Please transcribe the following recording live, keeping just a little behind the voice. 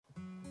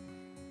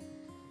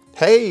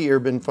Hey,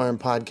 Urban Farm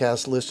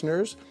Podcast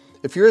listeners.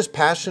 If you're as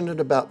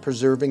passionate about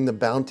preserving the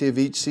bounty of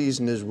each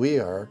season as we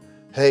are,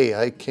 hey,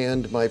 I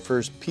canned my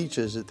first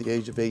peaches at the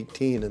age of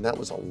 18, and that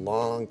was a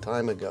long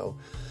time ago,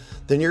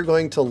 then you're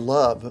going to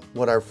love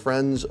what our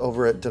friends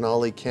over at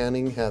Denali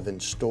Canning have in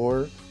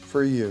store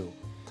for you.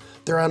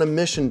 They're on a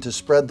mission to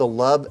spread the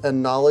love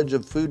and knowledge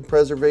of food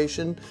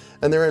preservation,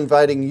 and they're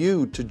inviting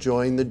you to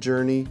join the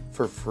journey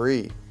for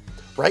free.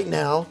 Right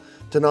now,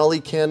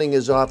 Denali Canning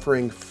is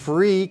offering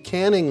free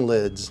canning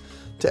lids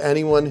to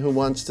anyone who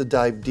wants to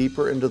dive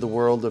deeper into the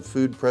world of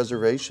food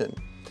preservation.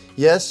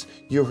 Yes,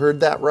 you heard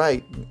that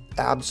right,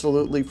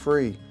 absolutely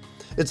free.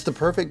 It's the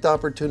perfect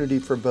opportunity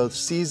for both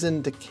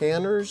seasoned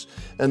canners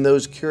and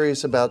those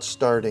curious about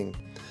starting.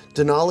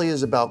 Denali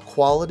is about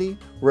quality,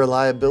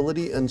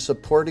 reliability, and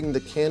supporting the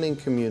canning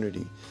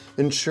community,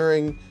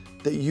 ensuring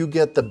that you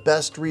get the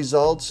best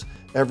results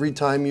every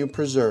time you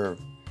preserve.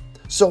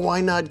 So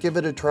why not give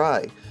it a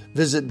try?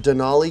 Visit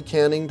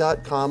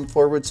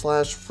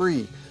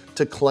denalicanning.com/free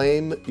to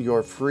claim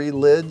your free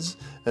lids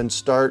and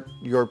start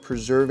your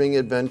preserving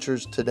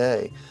adventures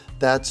today.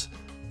 That's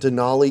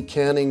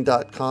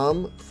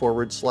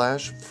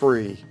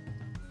denalicanning.com/free.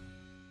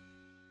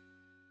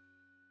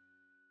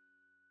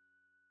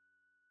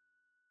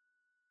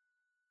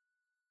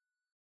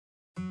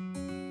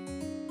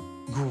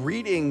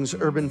 Greetings,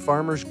 urban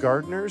farmers,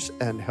 gardeners,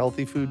 and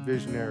healthy food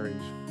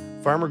visionaries.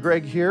 Farmer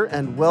Greg here,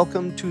 and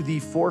welcome to the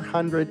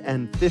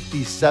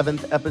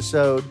 457th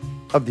episode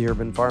of the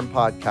Urban Farm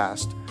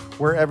Podcast,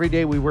 where every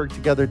day we work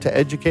together to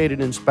educate and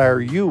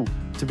inspire you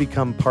to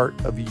become part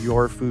of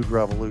your food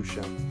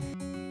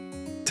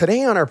revolution.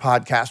 Today on our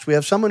podcast, we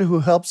have someone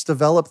who helps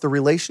develop the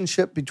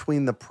relationship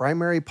between the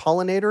primary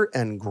pollinator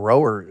and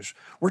growers.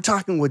 We're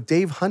talking with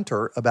Dave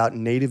Hunter about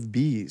native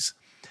bees.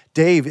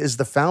 Dave is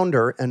the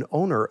founder and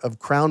owner of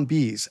Crown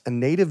Bees, a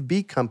native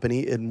bee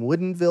company in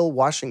Woodinville,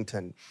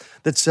 Washington,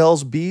 that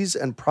sells bees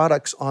and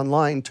products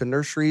online to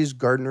nurseries,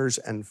 gardeners,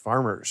 and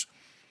farmers.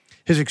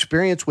 His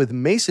experience with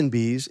mason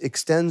bees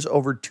extends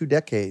over 2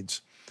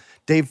 decades.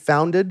 Dave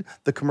founded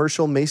the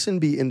commercial mason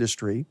bee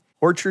industry,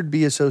 Orchard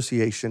Bee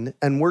Association,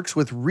 and works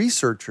with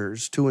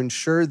researchers to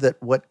ensure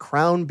that what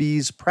Crown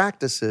Bees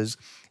practices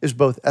is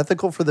both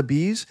ethical for the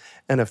bees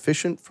and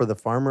efficient for the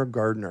farmer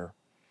gardener.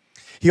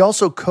 He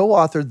also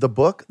co-authored the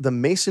book, The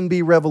Mason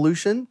Bee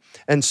Revolution,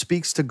 and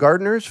speaks to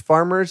gardeners,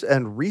 farmers,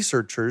 and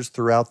researchers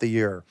throughout the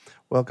year.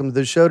 Welcome to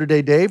the show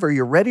today, Dave. Are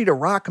you ready to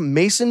rock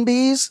mason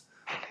bees?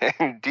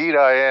 Indeed,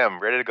 I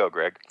am. Ready to go,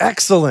 Greg.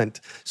 Excellent.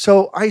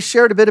 So I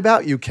shared a bit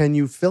about you. Can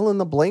you fill in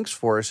the blanks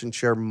for us and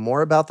share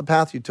more about the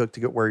path you took to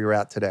get where you're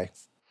at today?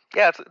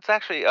 Yeah, it's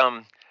actually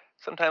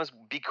sometimes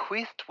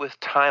bequeathed with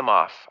time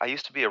off. I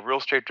used to be a real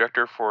estate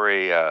director for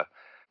a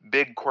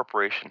big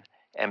corporation.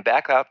 And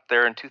back out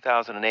there in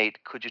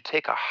 2008, could you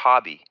take a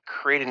hobby,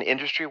 create an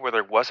industry where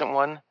there wasn't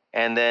one,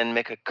 and then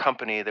make a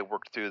company that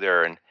worked through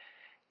there? And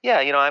yeah,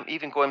 I'm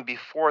even going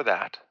before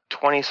that.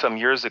 20 some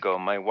years ago,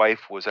 my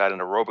wife was at an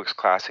aerobics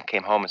class and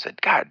came home and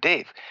said, God,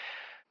 Dave,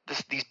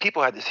 these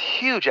people had this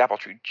huge apple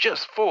tree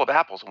just full of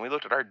apples. And we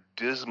looked at our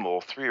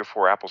dismal 3 or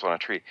 4 apples on a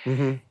tree.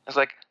 Mm-hmm. It's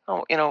like,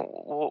 oh,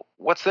 well,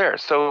 what's there?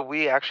 So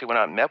we actually went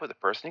out and met with the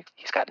person.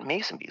 He's got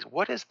mason bees.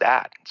 What is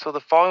that? So the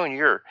following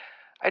year,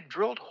 I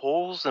drilled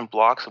holes in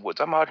blocks of woods.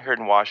 I'm out here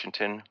in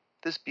Washington.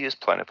 This bee is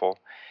plentiful.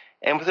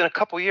 And within a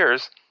couple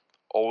years,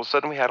 all of a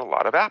sudden we had a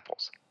lot of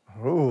apples.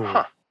 Oh.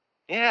 Huh.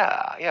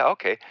 Yeah,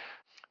 okay.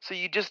 So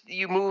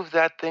you move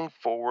that thing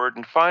forward.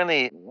 And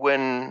finally,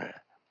 when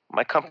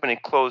my company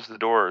closed the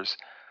doors,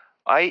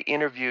 I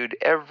interviewed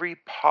every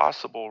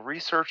possible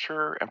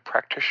researcher and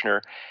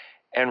practitioner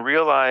and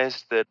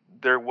realized that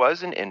there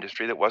was an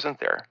industry that wasn't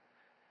there.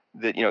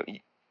 That,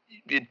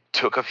 it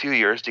took a few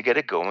years to get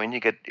it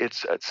going.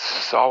 It's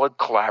solid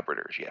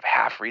collaborators. You have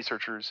half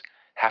researchers,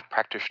 half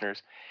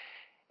practitioners.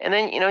 And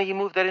then, you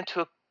move that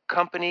into a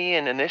company.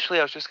 And initially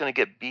I was just going to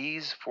get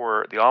bees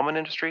for the almond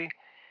industry.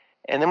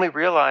 And then we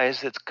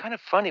realized it's kind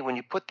of funny when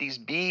you put these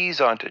bees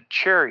onto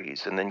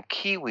cherries and then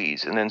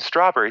kiwis and then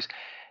strawberries,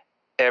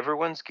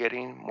 everyone's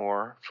getting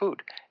more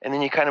food. And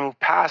then you kind of move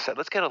past that.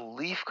 Let's get a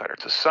leaf cutter.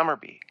 It's a summer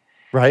bee.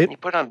 Right. And you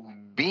put on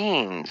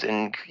beans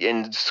and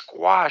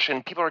squash,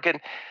 and people are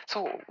getting.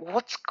 So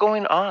what's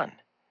going on?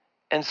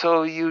 And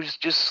so you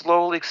just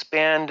slowly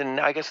expand. And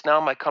I guess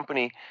now my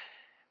company,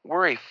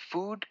 we're a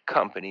food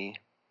company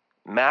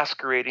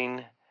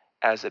masquerading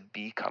as a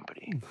bee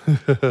company.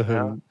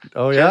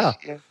 Oh, yeah.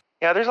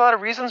 Yeah, there's a lot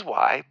of reasons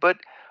why. But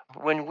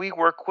when we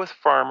work with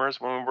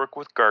farmers, when we work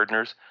with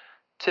gardeners,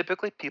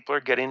 typically people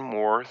are getting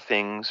more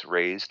things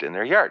raised in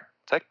their yard.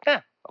 It's like,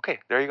 okay,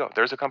 there you go.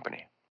 There's a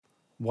company.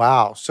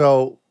 Wow.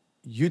 So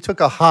you took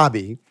a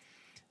hobby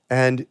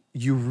and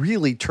you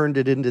really turned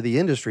it into the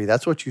industry.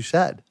 That's what you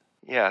said.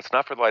 Yeah, it's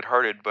not for the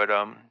lighthearted, but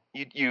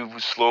you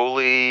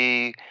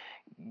slowly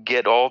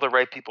get all the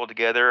right people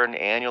together, and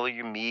annually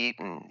you meet,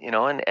 and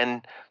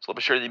slowly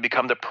but surely you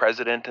become the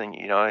president, and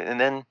and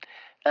then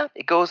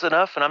it goes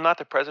enough, and I'm not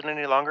the president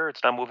any longer.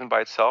 It's not moving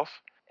by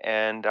itself.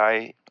 and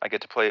I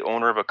get to play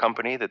owner of a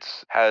company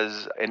that's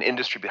has an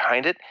industry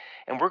behind it,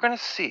 and we're going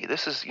to see.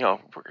 This is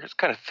it's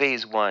kind of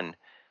phase one.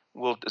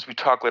 We'll, as we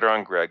talk later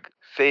on, Greg,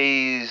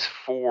 phase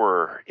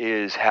four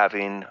is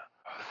having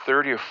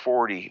 30 or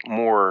 40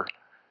 more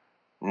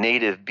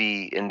native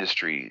bee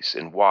industries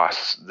and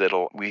wasps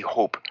that'll, we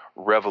hope,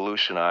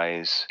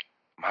 revolutionize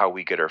how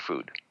we get our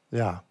food.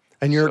 Yeah.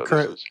 And you're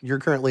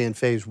currently in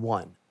phase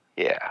one.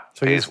 Yeah,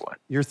 so phase one.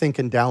 You're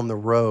thinking down the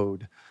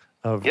road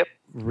of Yep.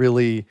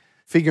 really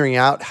figuring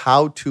out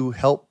how to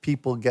help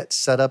people get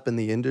set up in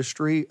the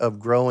industry of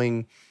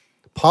growing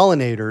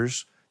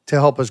pollinators to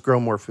help us grow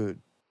more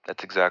food.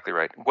 That's exactly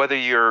right. Whether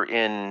you're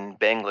in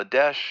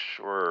Bangladesh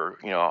or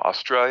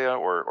Australia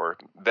or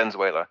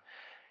Venezuela,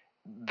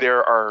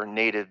 there are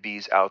native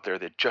bees out there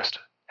that just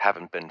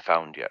haven't been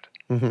found yet.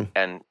 Mm-hmm.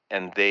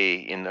 And they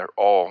in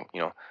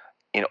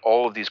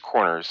all of these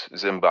corners,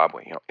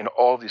 Zimbabwe, in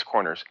all of these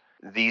corners,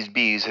 these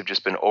bees have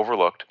just been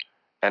overlooked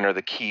and are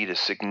the key to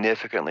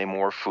significantly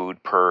more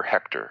food per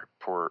hectare,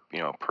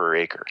 per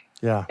acre.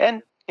 Yeah.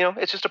 And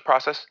it's just a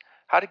process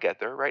how to get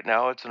there. Right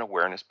now, it's an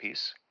awareness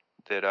piece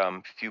that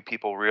few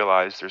people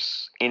realize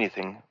there's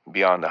anything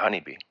beyond the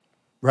honeybee.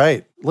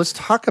 Right. Let's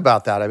talk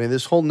about that. I mean,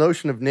 this whole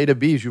notion of native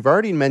bees, you've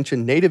already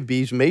mentioned native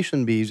bees,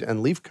 mason bees,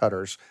 and leaf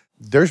cutters.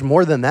 There's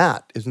more than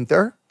that, isn't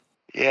there?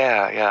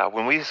 Yeah.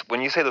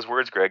 When you say those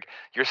words, Greg,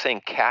 you're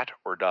saying cat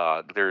or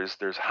dog.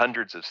 There's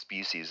hundreds of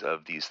species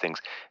of these things.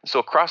 And so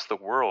across the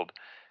world,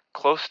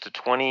 close to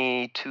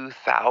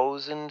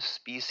 22,000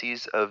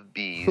 species of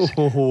bees.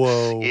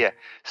 Whoa. Yeah,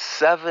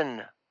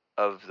 7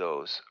 of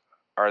those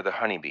are the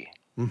honeybee.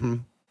 Mm-hmm.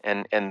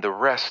 And the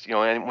rest,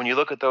 and when you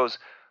look at those,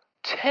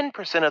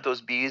 10% of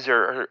those bees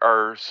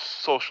are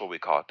social, we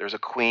call it. There's a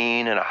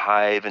queen and a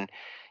hive, and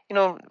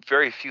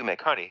very few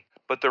make honey.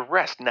 But the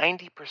rest,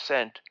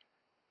 90%,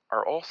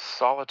 are all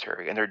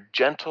solitary, and they're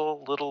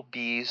gentle little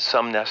bees.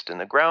 Some nest in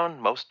the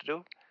ground, most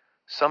do.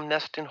 Some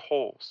nest in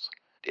holes.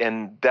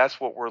 And that's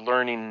what we're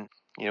learning,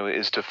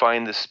 is to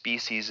find the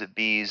species of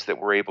bees that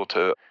we're able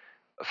to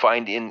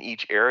find in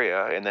each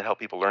area and then help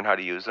people learn how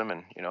to use them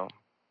and,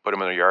 put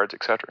them in their yards,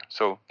 etc.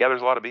 So, yeah,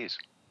 there's a lot of bees.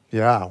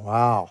 Yeah,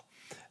 wow.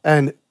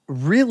 And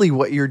really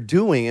what you're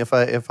doing, if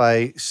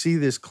I see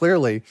this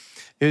clearly,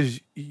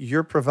 is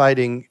you're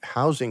providing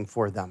housing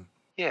for them.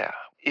 Yeah.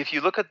 If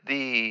you look at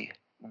the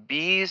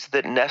bees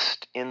that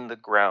nest in the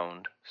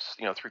ground,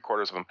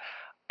 3/4 of them,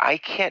 I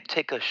can't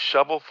take a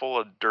shovel full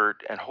of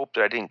dirt and hope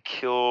that I didn't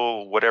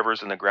kill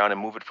whatever's in the ground and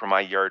move it from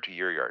my yard to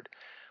your yard.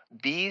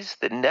 Bees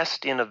that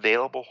nest in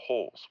available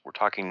holes, we're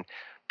talking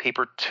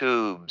paper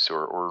tubes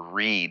or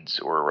reeds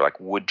or like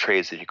wood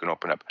trays that you can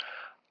open up.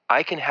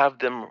 I can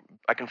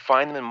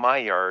find them in my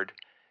yard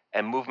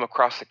and move them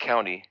across the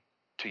county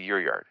to your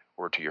yard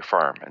or to your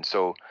farm. And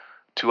so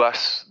to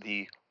us,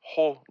 the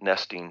hole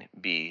nesting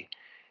bee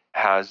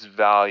has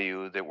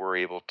value that we're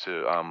able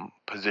to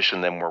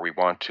position them where we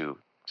want to.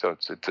 So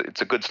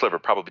it's a good sliver.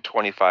 Probably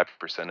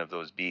 25% of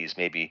those bees,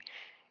 maybe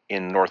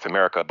in North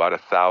America, about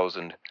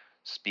 1,000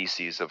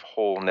 species of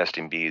hole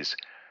nesting bees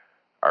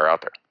are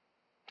out there.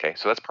 Okay,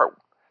 so that's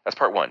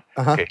part one.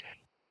 Uh-huh. Okay,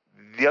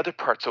 the other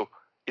part. So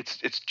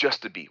it's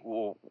just a bee.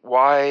 Well,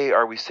 why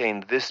are we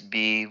saying this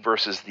bee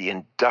versus the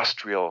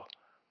industrial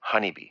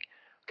honeybee?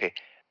 Okay.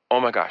 Oh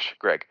my gosh,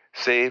 Greg,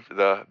 save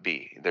the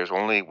bee. There's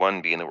only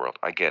one bee in the world.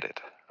 I get it.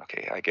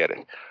 Okay, I get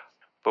it.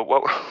 But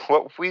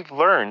what we've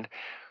learned,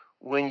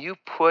 when you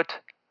put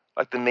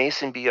like the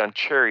mason bee on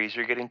cherries,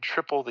 you're getting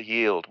triple the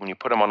yield. When you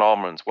put them on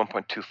almonds,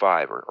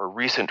 1.25, or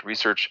recent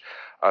research,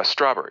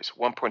 strawberries,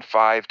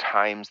 1.5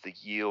 times the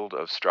yield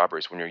of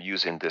strawberries when you're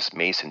using this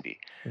mason bee.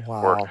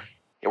 Wow.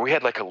 Or we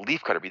had like a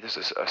leaf cutter bee. This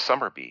is a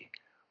summer bee.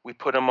 We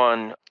put them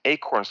on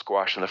acorn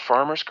squash, and the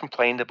farmers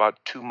complained about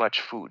too much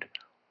food.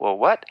 Well,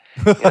 what?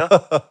 Yeah,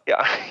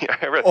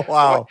 I read. Oh,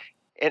 wow. What?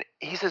 And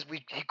he says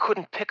he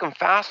couldn't pick them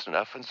fast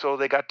enough, and so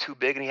they got too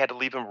big, and he had to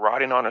leave them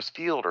rotting on his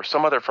field. Or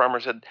some other farmer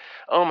said,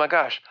 "Oh my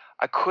gosh,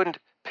 I couldn't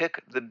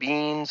pick the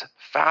beans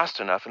fast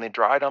enough, and they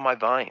dried on my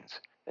vines."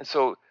 And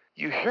so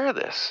you hear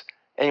this,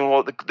 and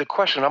well, the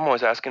question I'm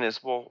always asking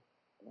is, well,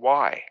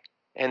 why?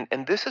 And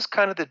this is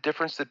kind of the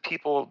difference that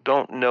people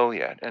don't know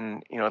yet.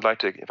 And I'd like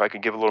to, if I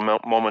could give a little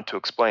moment to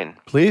explain.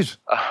 Please.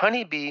 A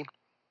honeybee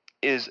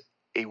is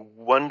a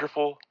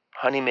wonderful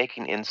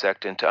honey-making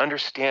insect, and to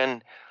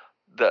understand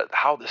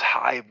how this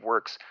hive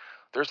works,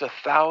 there's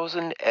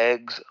 1,000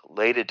 eggs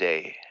laid a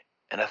day,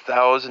 and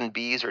 1,000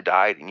 bees are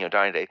dying a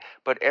day.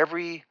 But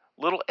every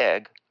little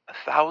egg,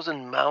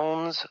 1,000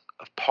 mounds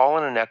of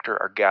pollen and nectar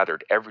are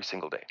gathered every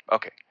single day.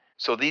 Okay,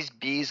 so these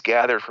bees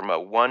gather from a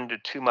 1 to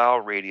 2 mile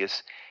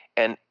radius,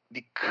 and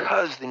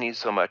because they need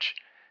so much,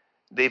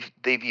 they've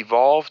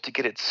evolved to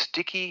get it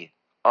sticky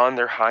on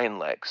their hind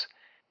legs.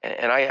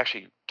 And I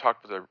actually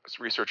talked with a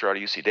researcher out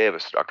of UC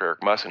Davis, Dr.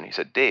 Eric Musson. He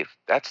said, "Dave,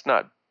 that's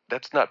not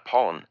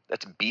pollen,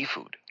 that's bee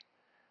food."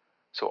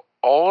 So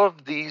all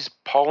of these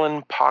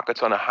pollen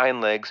pockets on the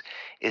hind legs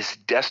is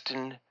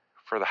destined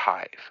for the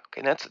hive.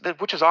 Okay,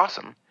 which is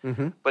awesome.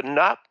 Mm-hmm. But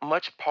not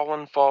much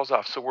pollen falls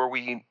off. So where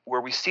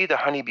we see the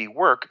honeybee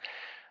work,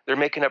 They're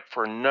making up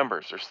for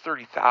numbers. There's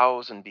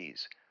 30,000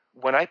 bees.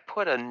 When I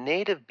put a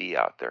native bee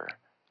out there,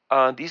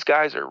 these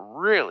guys are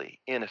really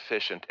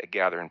inefficient at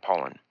gathering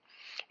pollen.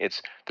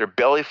 They're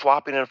belly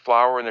flopping in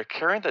flower, and they're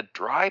carrying the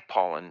dry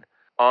pollen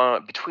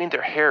between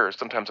their hairs,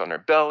 sometimes on their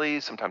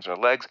bellies, sometimes on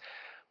their legs,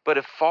 but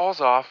it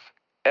falls off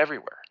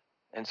everywhere.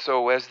 And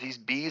so as these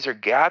bees are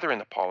gathering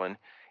the pollen,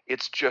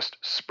 it's just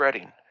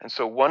spreading. And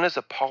so one is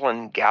a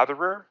pollen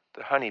gatherer,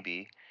 the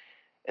honeybee,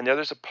 and the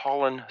other is a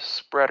pollen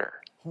spreader.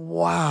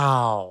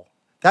 Wow.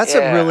 That's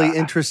a really Yeah,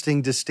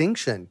 interesting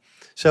distinction.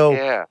 So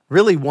yeah,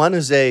 really one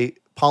is a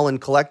pollen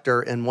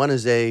collector and one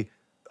is a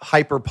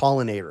hyper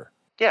pollinator.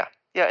 yeah,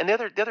 yeah. And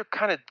the other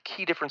kind of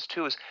key difference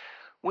too is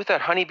with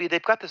that honeybee,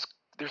 they've got this.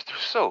 They're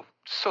so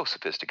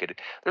sophisticated.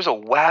 There's a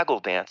waggle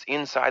dance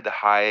inside the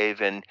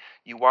hive, and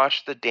you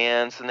watch the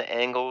dance, and the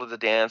angle of the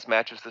dance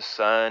matches the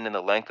sun and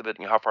the length of it,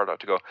 and how far it ought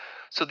to go.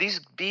 So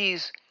these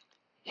bees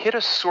hit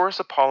a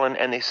source of pollen,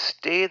 and they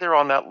stay there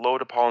on that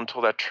load of pollen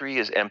until that tree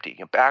is empty.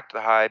 Back to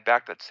the hive,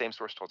 back to that same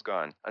source till it's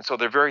gone. And so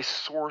they're very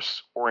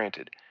source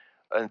oriented.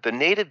 The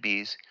native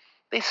bees,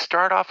 they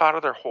start off out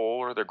of their hole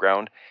or their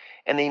ground,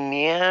 and they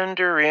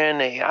meander in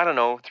a, I don't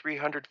know,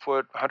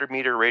 300-foot,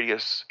 100-meter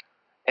radius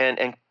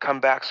and come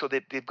back. So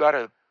they've got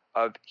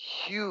a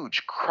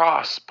huge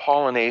cross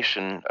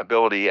pollination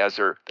ability as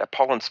that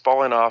pollen's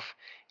falling off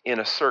in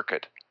a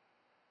circuit.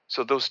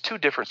 So those two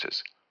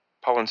differences,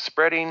 pollen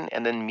spreading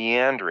and then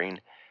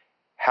meandering,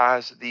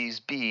 has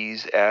these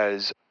bees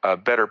as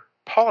better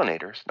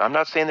pollinators. Now, I'm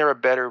not saying they're a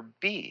better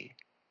bee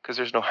because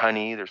there's no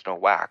honey, there's no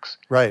wax.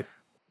 Right.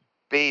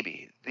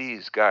 Baby,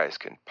 these guys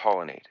can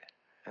pollinate.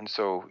 And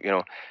so,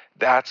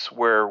 that's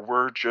where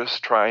we're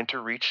just trying to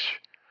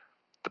reach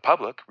the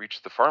public,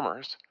 reach the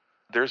farmers.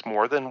 There's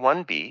more than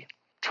one bee.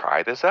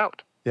 Try this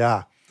out.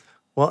 Yeah.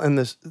 Well, and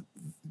this,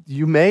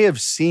 you may have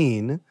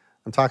seen,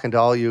 I'm talking to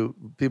all you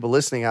people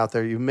listening out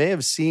there, you may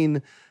have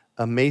seen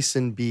a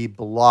mason bee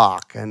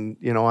block. And,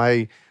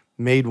 I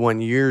made one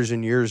years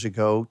and years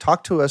ago.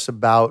 Talk to us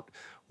about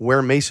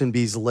where mason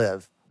bees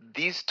live.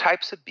 These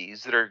types of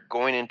bees that are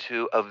going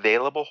into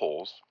available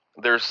holes,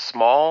 there's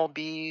small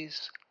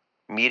bees,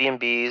 medium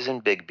bees,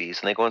 and big bees,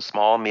 and they go in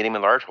small, medium,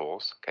 and large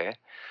holes. Okay.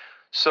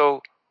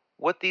 So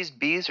what these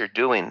bees are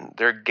doing,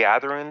 they're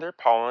gathering their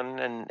pollen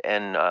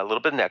and a little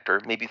bit of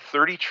nectar, maybe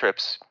 30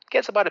 trips,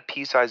 gets about a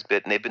pea-sized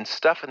bit, and they've been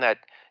stuffing that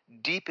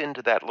deep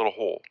into that little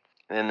hole.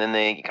 And then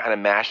they kind of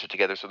mash it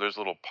together so there's a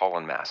little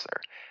pollen mass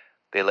there.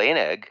 They lay an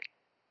egg,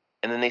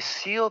 and then they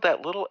seal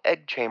that little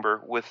egg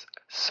chamber with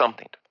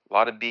something. A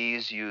lot of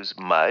bees use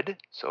mud,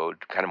 so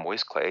kind of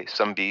moist clay.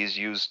 Some bees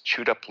use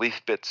chewed up leaf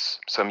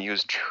bits. Some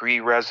use tree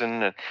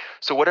resin. And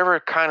so whatever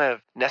kind of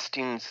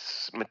nesting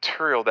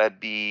material that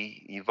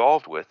bee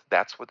evolved with,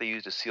 that's what they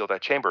use to seal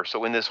that chamber.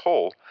 So in this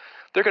hole,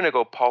 they're going to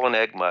go pollen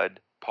egg mud,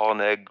 pollen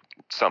egg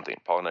something,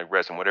 pollen egg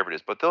resin, whatever it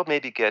is. But they'll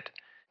maybe get,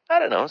 I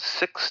don't know,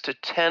 6 to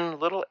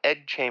 10 little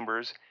egg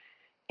chambers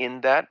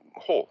in that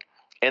hole.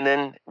 And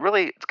then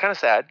really, it's kind of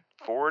sad.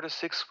 4 to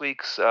 6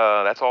 weeks,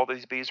 that's all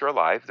these bees are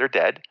alive. They're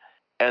dead.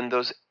 And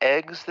those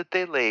eggs that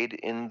they laid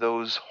in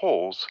those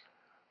holes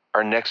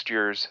are next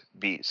year's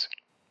bees.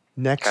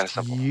 Kind of Next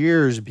simple.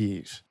 year's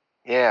bees.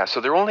 Yeah,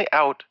 so they're only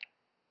out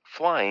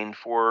flying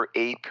for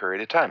a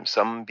period of time.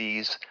 Some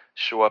bees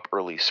show up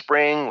early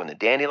spring when the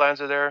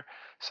dandelions are there.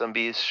 Some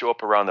bees show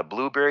up around the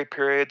blueberry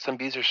period. Some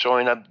bees are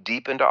showing up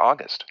deep into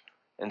August.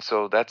 And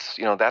so that's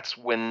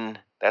when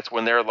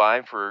they're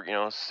alive for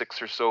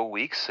 6 or so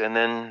weeks, and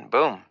then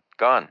boom,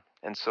 gone.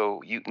 And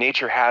so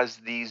nature has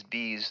these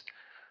bees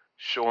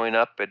showing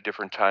up at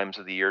different times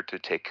of the year to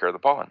take care of the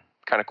pollen.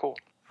 Kind of cool.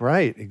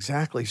 Right,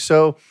 exactly.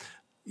 So,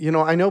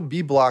 I know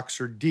bee blocks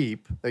are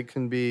deep. They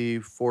can be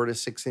 4 to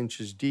 6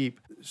 inches deep.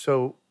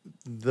 So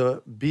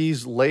the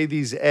bees lay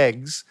these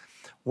eggs.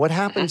 What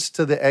happens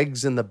to the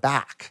eggs in the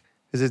back?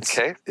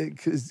 Okay.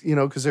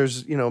 Because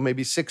there's,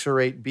 maybe 6 or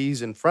 8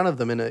 bees in front of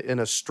them in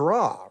a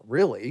straw,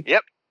 really.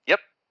 Yep.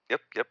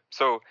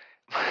 So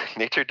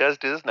nature does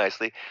do this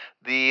nicely.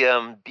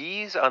 The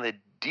bees on the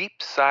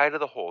deep side of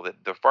the hole,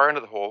 the far end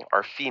of the hole,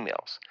 are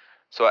females.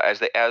 So as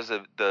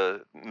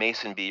the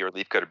mason bee or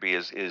leafcutter bee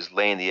is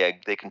laying the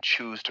egg, they can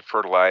choose to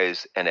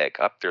fertilize an egg.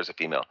 Up there's a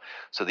female.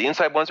 So the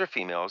inside ones are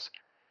females.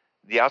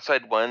 The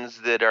outside ones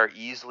that are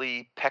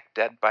easily pecked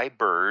at by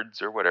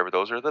birds or whatever,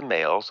 those are the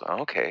males.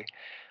 Okay.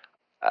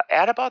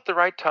 At about the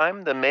right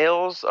time, the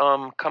males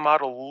come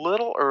out a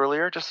little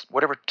earlier, just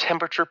whatever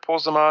temperature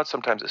pulls them out.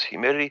 Sometimes it's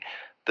humidity.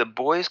 The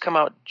boys come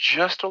out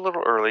just a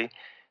little early,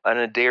 and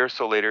a day or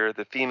so later,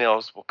 the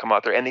females will come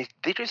out there, and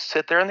they just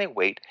sit there and they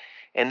wait,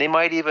 and they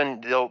might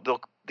even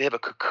they have a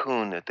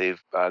cocoon that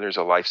there's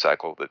a life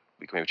cycle that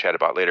we can maybe chat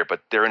about later,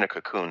 but they're in a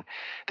cocoon.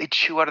 They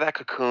chew out of that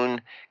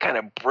cocoon, kind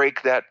of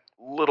break that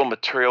little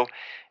material,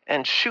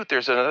 and shoot,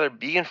 there's another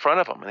bee in front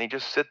of them, and they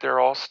just sit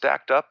there all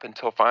stacked up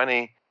until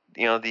finally,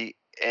 the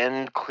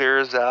end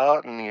clears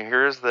out and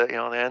here's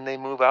then they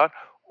move out.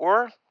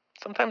 Or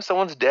sometimes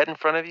someone's dead in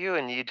front of you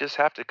and you just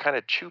have to kind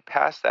of chew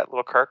past that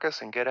little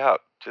carcass and get out.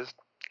 Just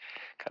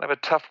kind of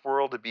a tough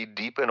world to be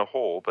deep in a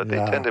hole, but they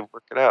tend Yeah. to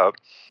work it out.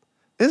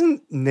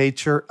 Isn't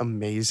nature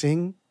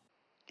amazing?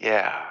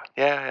 Yeah.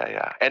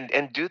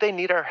 And do they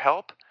need our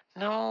help?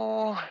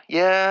 No.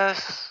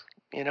 Yes.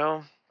 You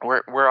know,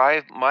 where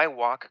I my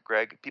walk,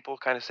 Greg, people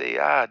kind of say,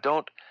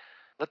 don't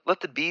let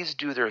the bees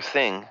do their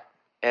thing.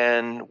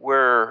 And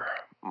where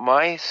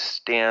my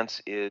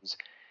stance is,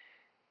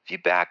 if you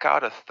back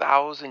out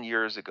 1,000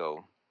 years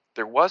ago,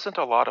 there wasn't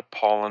a lot of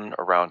pollen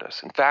around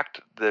us. In fact,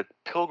 the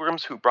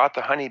pilgrims who brought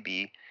the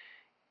honeybee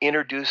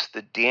introduced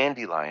the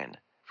dandelion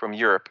from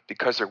Europe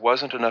because there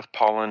wasn't enough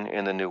pollen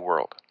in the New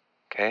World.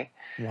 Okay,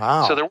 so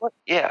Wow.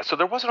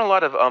 there wasn't a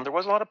lot of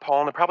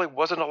pollen. There probably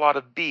wasn't a lot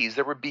of bees.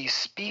 There were bee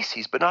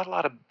species, but not a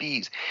lot of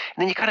bees.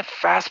 And then you kind of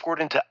fast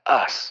forward into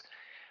us.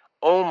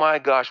 Oh my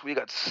gosh, we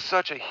got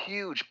such a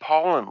huge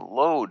pollen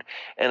load,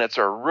 and it's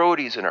our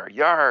roadies in our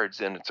yards,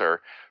 and it's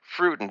our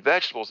fruit and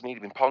vegetables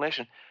needing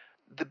pollination.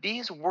 The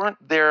bees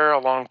weren't there a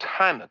long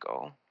time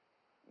ago.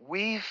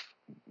 We've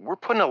we're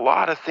putting a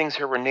lot of things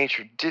here where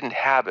nature didn't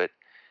have it.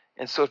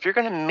 And so if you're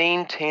going to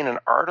maintain an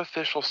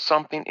artificial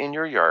something in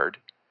your yard,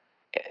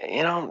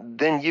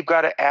 then you've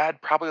got to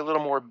add probably a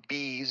little more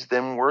bees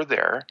than were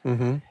there.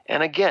 Mm-hmm.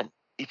 And again,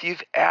 if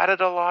you've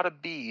added a lot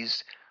of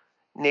bees,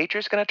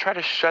 nature's going to try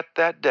to shut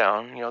that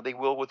down. They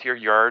will with your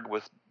yard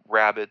with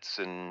rabbits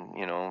and,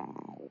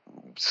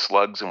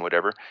 slugs and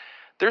whatever.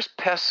 There's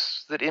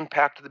pests that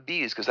impact the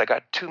bees because I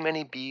got too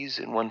many bees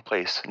in one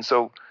place. And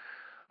so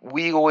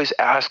we always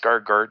ask our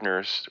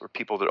gardeners or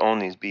people that own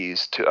these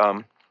bees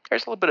to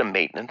there's a little bit of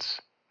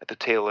maintenance at the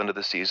tail end of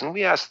the season.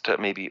 We ask to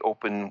maybe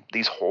open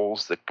these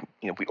holes that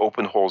we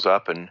open holes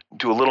up and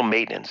do a little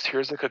maintenance.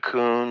 Here's the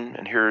cocoon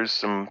and here's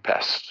some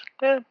pests.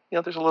 There's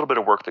a little bit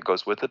of work that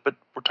goes with it, but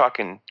we're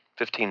talking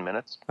 15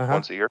 minutes Uh-huh.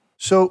 once a year.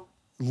 So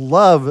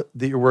love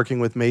that you're working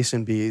with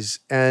mason bees.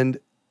 And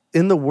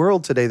in the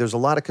world today, there's a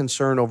lot of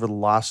concern over the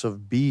loss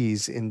of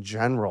bees in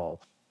general.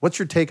 What's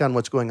your take on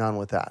what's going on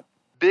with that?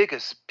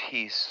 Biggest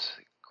piece,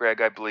 Greg,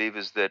 I believe,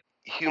 is that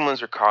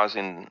humans are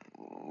causing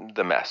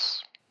the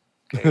mess.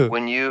 Okay,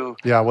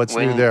 Yeah, what's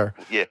new there?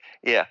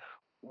 yeah,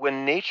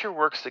 when nature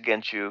works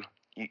against you,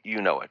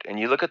 you know it. And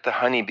you look at the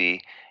honeybee,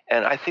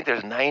 and I think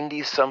there's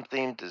 90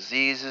 something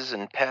diseases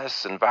and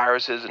pests and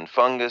viruses and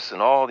fungus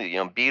and all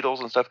the beetles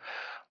and stuff.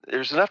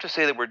 There's enough to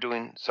say that we're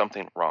doing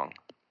something wrong.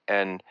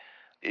 And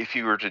if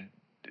you were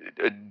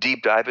to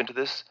deep dive into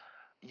this,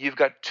 you've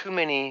got too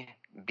many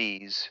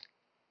bees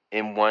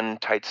in one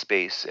tight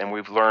space, and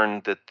we've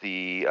learned that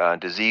the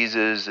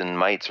diseases and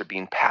mites are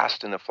being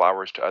passed in the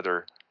flowers to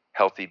other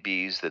healthy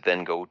bees that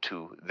then go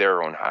to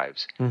their own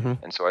hives. Mm-hmm.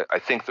 And so I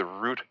think the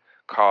root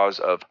cause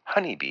of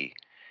honeybee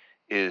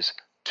is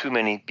too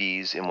many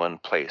bees in one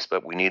place,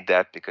 but we need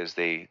that because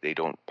they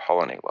don't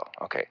pollinate well.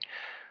 Okay.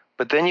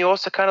 But then you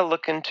also kind of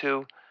look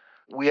into,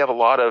 we have a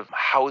lot of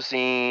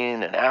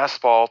housing and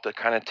asphalt that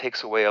kind of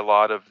takes away a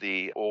lot of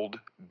the old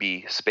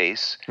bee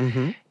space.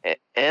 Mm-hmm. And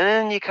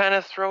then you kind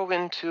of throw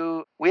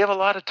into, we have a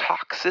lot of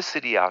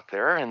toxicity out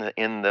there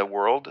in the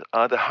world.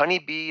 The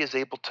honeybee is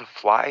able to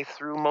fly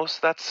through most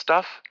of that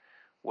stuff,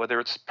 whether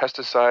it's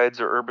pesticides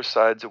or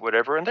herbicides or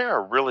whatever, and they're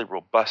a really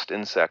robust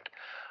insect.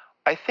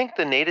 I think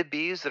the native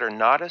bees that are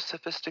not as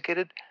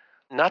sophisticated,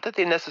 not that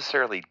they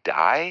necessarily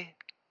die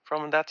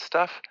from that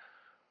stuff,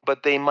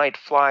 but they might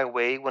fly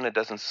away when it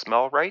doesn't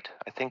smell right.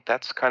 I think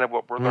that's kind of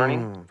what we're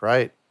learning.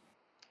 Right.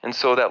 And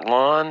so that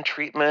lawn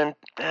treatment,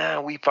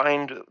 we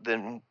find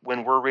that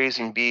when we're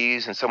raising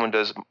bees and someone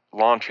does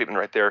lawn treatment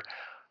right there,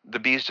 the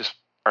bees just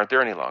aren't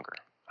there any longer.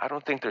 I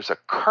don't think there's a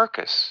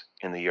carcass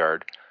in the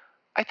yard.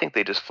 I think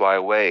they just fly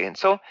away. And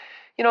so,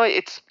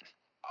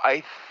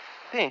 I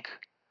think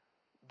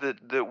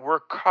that we're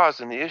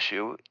causing the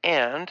issue,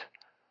 and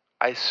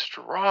I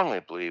strongly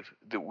believe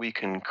that we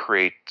can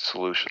create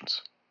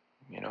solutions.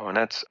 And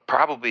that's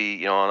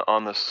probably,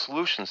 on the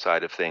solution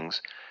side of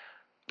things,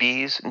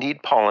 bees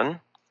need pollen.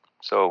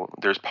 So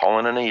there's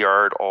pollen in a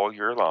yard all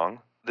year long.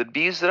 The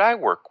bees that I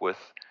work with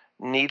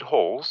need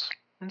holes.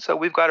 And so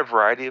we've got a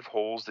variety of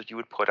holes that you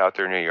would put out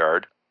there in your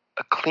yard.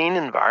 A clean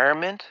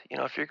environment,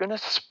 if you're going to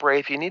spray,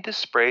 if you need to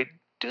spray,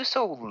 do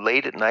so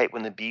late at night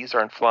when the bees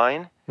aren't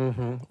flying.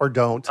 Mm-hmm. Or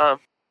don't.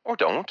 Or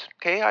don't.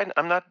 Okay,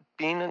 I'm not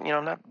being,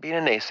 I'm not being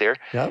a naysayer.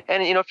 Yep.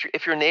 And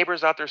if your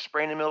neighbor's out there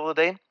spraying in the middle of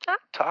the day,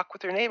 talk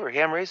with your neighbor.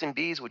 Hey, I'm raising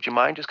bees. Would you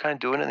mind just kind of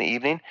doing it in the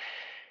evening?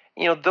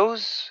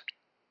 Those,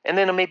 and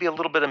then maybe a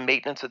little bit of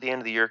maintenance at the end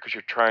of the year because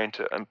you're trying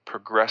to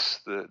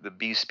progress the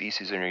bee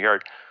species in your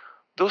yard.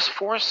 Those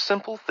four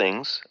simple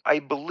things, I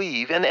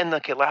believe, and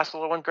okay, last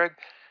little one, Greg.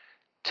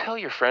 Tell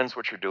your friends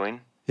what you're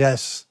doing.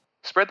 Yes.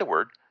 Spread the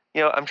word.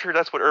 I'm sure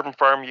that's what Urban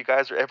Farm,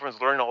 everyone's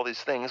learning all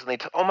these things,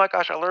 and oh my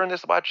gosh, I learned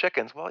this about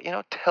chickens. Well,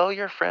 tell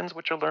your friends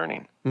what you're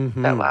learning.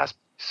 Mm-hmm. That last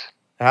piece.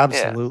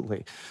 Absolutely.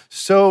 Yeah.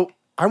 So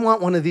I want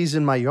one of these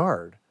in my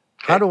yard.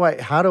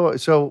 Okay.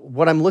 So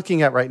what I'm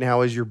looking at right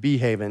now is your bee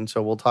haven.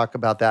 So we'll talk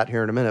about that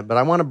here in a minute, but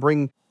I want to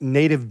bring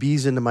native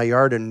bees into my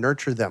yard and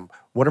nurture them.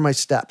 What are my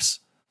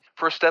steps?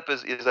 First step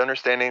is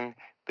understanding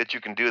that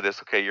you can do this.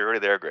 Okay, you're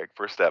already there, Greg.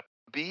 First step.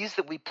 Bees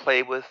that we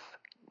play with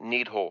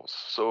need holes.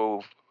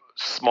 So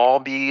small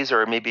bees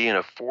are maybe in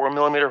a 4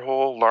 millimeter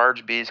hole.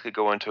 Large bees could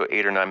go into an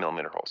 8 or 9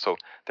 millimeter hole. So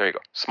there you go,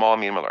 small,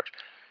 medium, or large.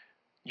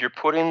 You're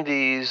putting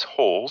these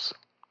holes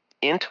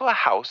into a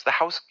house. The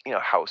house,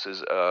 house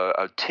is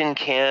a tin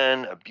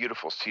can, a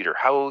beautiful cedar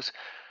house.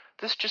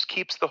 This just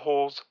keeps the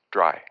holes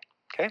dry.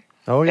 Okay.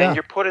 Oh, And yeah.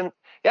 you're putting,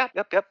 yep.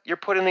 You're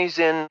putting these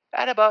in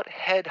at about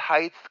head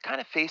height, kind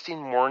of facing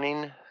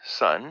morning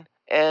sun.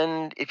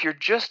 And if you're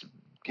just,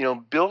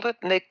 build it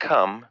and they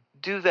come,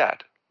 do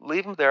that.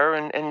 Leave them there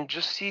and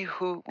just see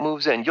who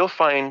moves in. You'll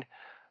find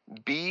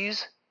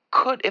bees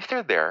if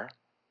they're there,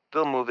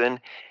 they'll move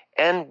in,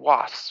 and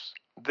wasps.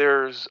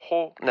 There's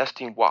whole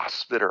nesting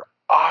wasps that are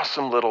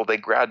awesome little, they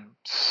grab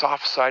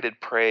soft-sided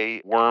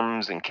prey,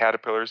 worms and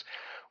caterpillars,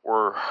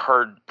 or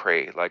hard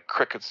prey like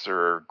crickets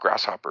or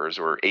grasshoppers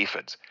or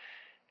aphids,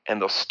 and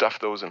they'll stuff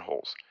those in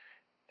holes.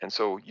 And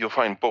so you'll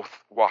find both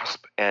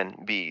wasp and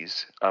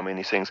bees in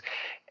these things.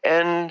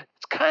 And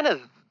it's kind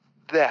of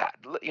that.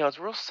 It's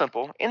real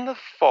simple. In the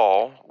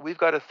fall, we've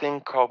got a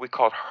thing we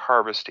call it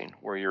harvesting,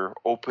 where you're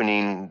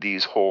opening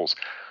these holes.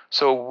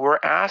 So we're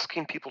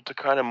asking people to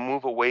kind of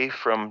move away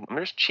from,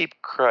 there's cheap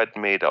crud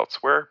made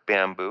elsewhere,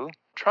 bamboo.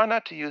 Try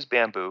not to use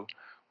bamboo.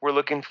 We're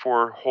looking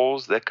for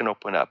holes that can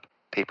open up.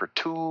 Paper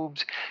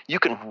tubes. You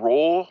can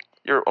roll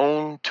your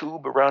own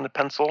tube around a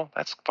pencil.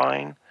 That's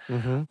fine.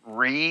 Mm-hmm.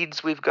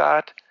 Reeds we've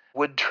got.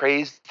 Wood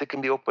trays that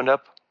can be opened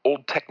up.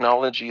 Old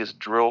technology is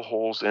drill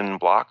holes in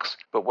blocks.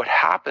 But what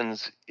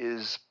happens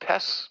is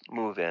pests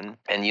move in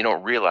and you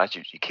don't realize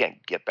you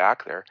can't get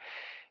back there.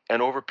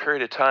 And over a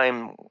period of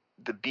time,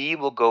 the bee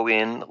will go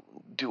in,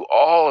 do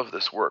all of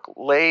this work,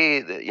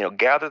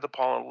 gather the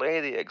pollen,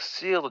 lay the eggs,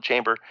 seal the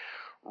chamber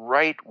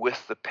right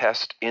with the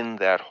pest in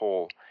that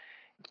hole.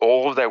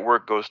 All of that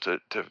work goes to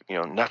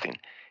nothing.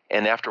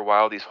 And after a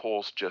while, these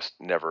holes just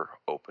never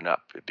open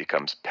up. It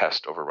becomes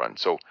pest overrun.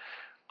 So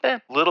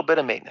little bit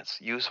of maintenance.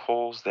 Use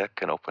holes that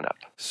can open up.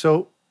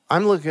 So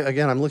I'm looking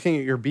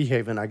at your Bee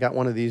Haven. I got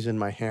one of these in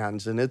my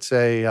hands, and it's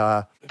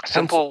a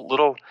simple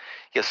little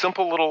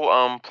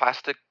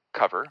plastic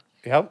cover.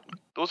 Yep.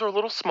 Those are a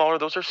little smaller.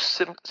 Those are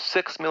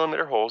 6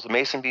 millimeter holes. The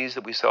mason bees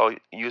that we sell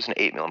use an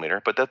 8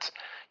 millimeter, but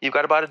you've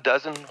got about a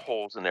dozen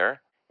holes in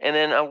there. And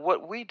then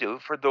what we do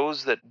for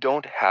those that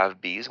don't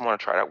have bees and want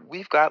to try it out,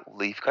 we've got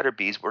leaf cutter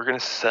bees. We're going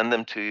to send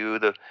them to you.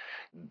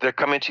 They're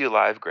coming to you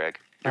live, Greg.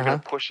 You're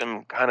going to push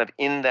them kind of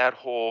in that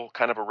hole,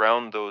 kind of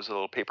around those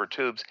little paper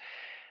tubes.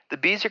 The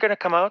bees are going to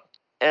come out,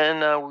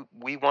 and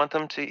we want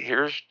them to.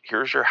 Here's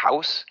your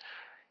house,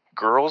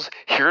 girls.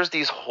 Here's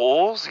these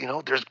holes.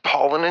 There's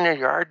pollen in your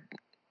yard.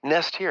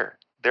 Nest here.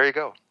 There you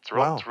go.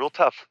 It's real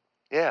tough.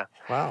 Yeah.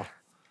 Wow.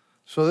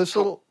 So this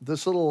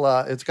little,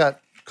 it's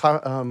got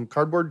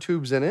cardboard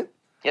tubes in it.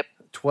 Yep.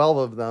 12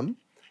 of them.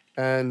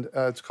 And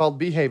it's called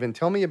Bee Haven.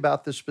 Tell me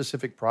about this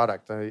specific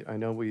product. I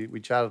know we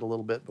chatted a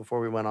little bit before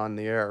we went on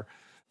the air.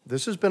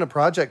 This has been a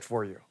project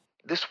for you.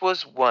 This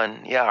was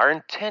one. Yeah, our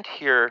intent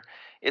here,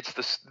 it's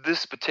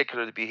this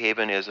particular Bee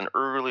Haven is an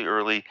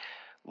early,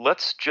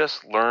 let's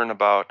just learn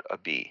about a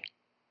bee.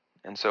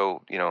 And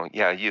so,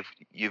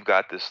 you've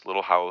got this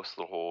little house,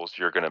 little holes.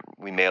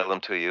 We mail them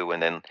to you,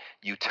 and then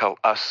you tell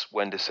us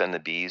when to send the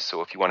bees.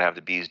 So if you want to have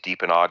the bees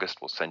deep in August,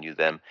 we'll send you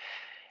them.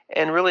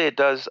 And really, it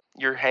does.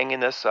 You're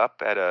hanging this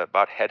up at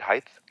about head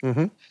height,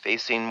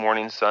 facing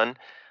morning sun.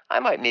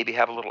 I might maybe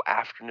have a little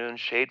afternoon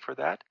shade for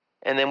that.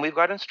 And then we've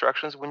got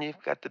instructions when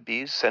you've got the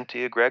bees sent to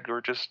you, Greg,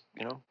 or just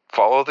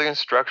follow the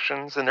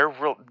instructions. And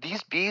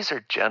these bees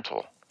are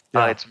gentle.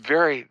 Yeah. It's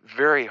very,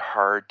 very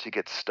hard to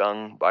get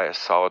stung by a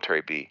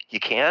solitary bee. You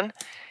can,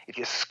 if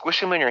you squish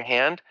them in your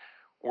hand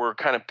or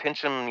kind of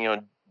pinch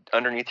them,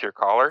 underneath your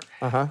collar.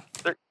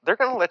 They're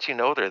going to let you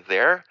know they're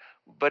there,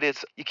 but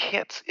you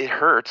can't. It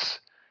hurts,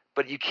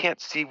 but you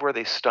can't see where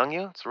they stung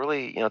you. It's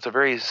really,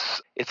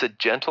 it's a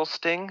gentle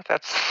sting.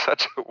 That's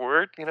such a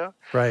word,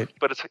 Right.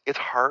 But it's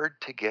hard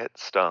to get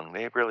stung.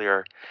 They really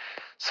are.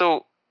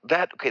 So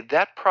that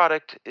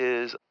product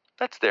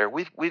that's there.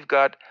 We've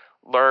got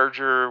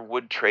larger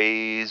wood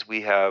trays,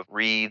 we have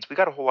reeds, we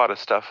got a whole lot of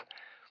stuff.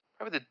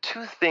 Probably the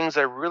two things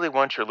I really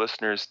want your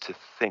listeners to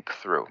think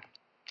through,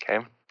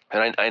 okay?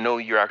 And I know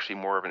you're actually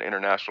more of an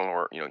international,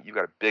 or you've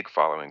got a big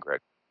following, Greg.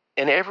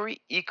 In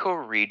every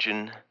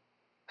ecoregion,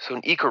 so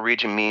an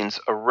ecoregion means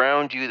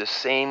around you the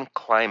same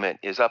climate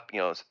is up,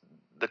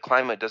 the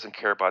climate doesn't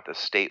care about the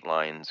state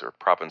lines or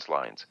province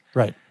lines.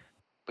 Right.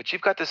 But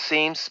you've got the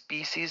same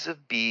species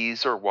of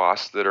bees or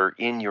wasps that are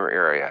in your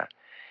area.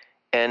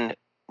 And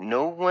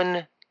no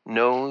one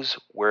knows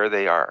where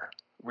they are.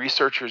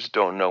 Researchers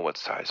don't know what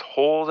size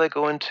hole they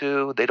go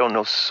into. They don't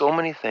know so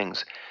many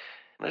things.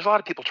 And there's a lot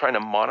of people trying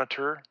to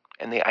monitor,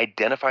 and they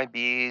identify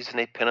bees and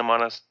they pin them on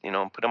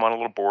put them on a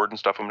little board and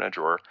stuff them in a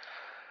drawer.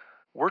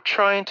 We're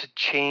trying to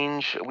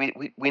change.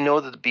 We know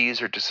that the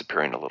bees are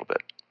disappearing a little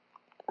bit.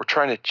 We're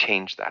trying to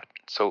change that.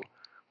 So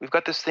we've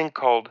got this thing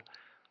called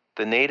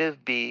the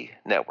Native Bee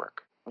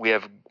Network. We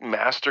have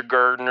master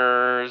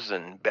gardeners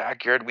and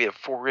backyard. We have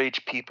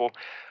 4-H people.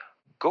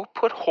 Go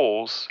put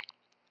holes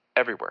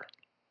everywhere.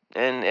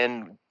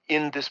 And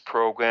in this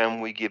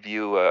program, we give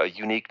you a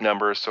unique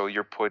number. So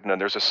you're putting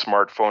there's a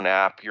smartphone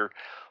app, you're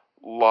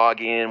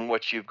log in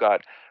what you've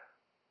got.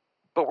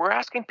 But we're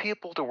asking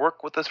people to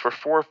work with us for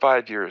 4 or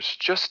 5 years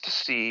just to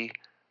see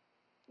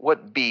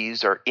what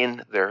bees are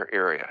in their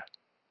area.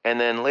 And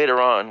then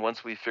later on,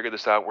 once we figure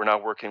this out, we're now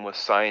working with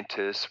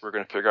scientists. We're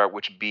going to figure out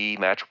which bee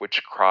match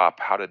which crop,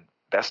 how to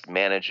best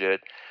manage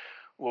it.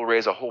 We'll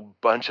raise a whole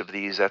bunch of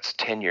these. That's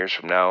 10 years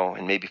from now,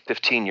 and maybe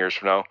 15 years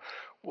from now.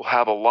 We'll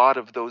have a lot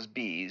of those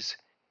bees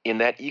in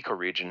that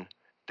ecoregion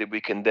that we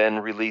can then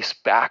release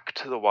back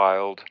to the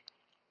wild,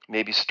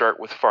 maybe start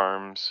with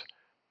farms,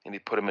 maybe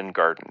put them in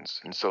gardens.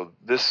 And so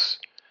this,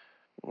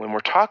 when we're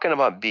talking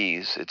about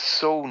bees, it's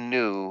so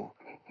new,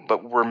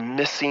 but we're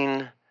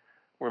missing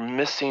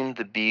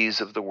the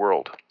bees of the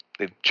world.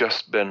 They've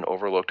just been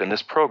overlooked, and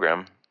this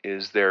program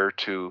is there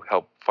to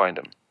help find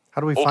them.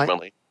 How do we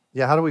ultimately.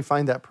 How do we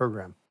find that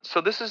program?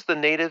 So this is the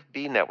Native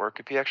Bee Network.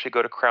 If you actually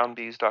go to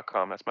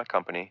crownbees.com, that's my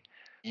company,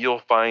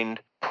 you'll find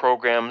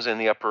programs in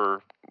the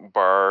upper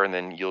bar, and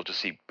then you'll just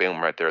see, boom,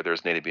 right there,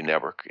 there's Native Bee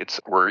Network.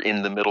 We're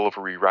in the middle of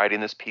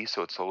rewriting this piece,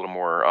 so it's a little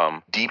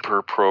more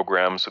deeper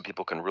program so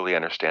people can really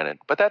understand it.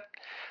 But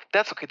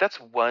that's okay. That's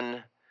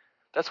one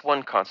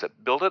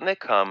concept. Build it and they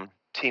come,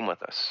 team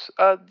with us.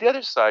 The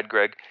other side,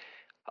 Greg,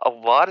 a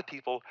lot of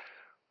people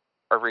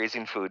are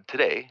raising food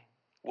today,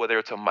 whether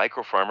it's a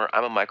micro farmer.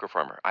 I'm a micro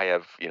farmer. I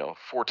have,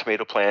 4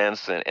 tomato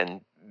plants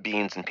and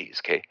beans and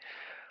peas, okay?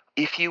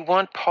 If you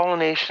want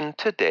pollination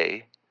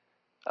today,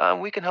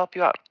 we can help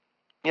you out.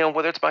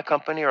 Whether it's my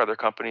company or other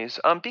companies,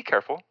 be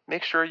careful.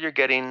 Make sure you're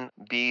getting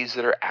bees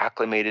that are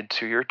acclimated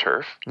to your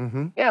turf.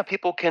 Mm-hmm. Yeah,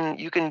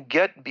 you can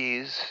get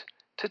bees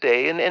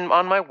today. And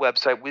on my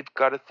website, we've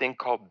got a thing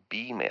called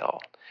Bee Mail.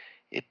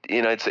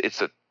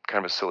 It's a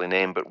kind of a silly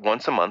name, but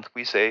once a month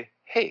we say,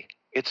 hey,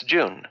 it's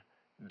June.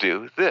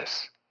 Do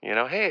this.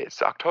 Hey,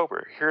 it's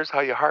October. Here's how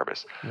you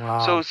harvest.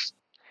 Wow. So,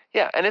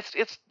 yeah, and it's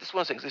one of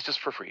those things. It's just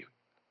for free.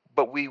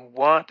 But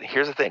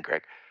here's the thing,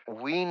 Greg.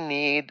 We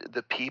need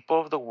the people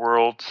of the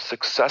world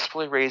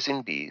successfully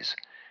raising bees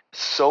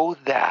so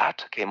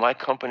that, okay, my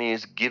company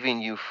is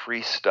giving you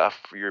free stuff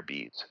for your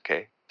bees,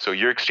 okay? So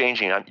you're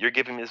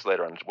giving me this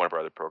later on one of our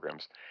other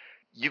programs.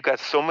 You've got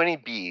so many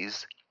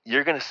bees,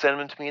 you're going to send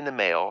them to me in the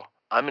mail.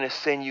 I'm going to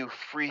send you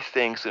free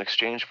things in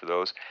exchange for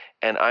those,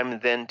 and I'm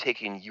then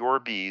taking your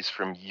bees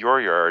from your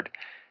yard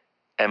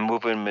and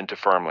moving them into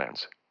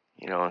farmlands.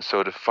 And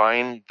so to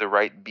find the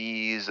right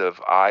bees of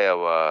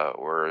Iowa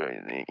or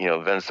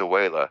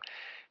Venezuela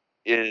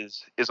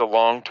is a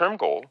long-term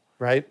goal.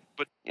 Right.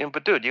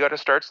 But dude, you got to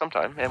start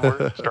sometime, and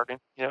we're starting.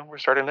 We're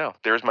starting now.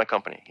 There's my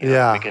company.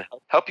 Yeah. We can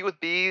help you with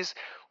bees,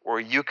 or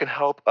you can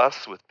help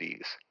us with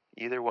bees.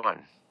 Either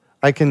one.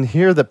 I can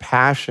hear the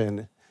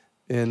passion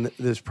in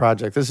this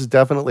project. This is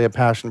definitely a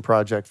passion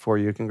project for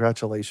you.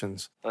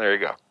 Congratulations. Well, there you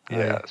go.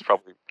 Yeah,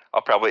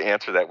 I'll probably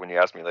answer that when you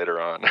ask me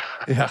later on.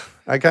 Yeah,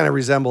 I kind of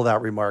resemble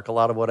that remark. A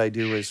lot of what I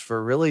do is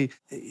for really,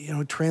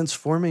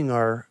 transforming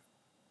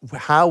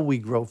how we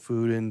grow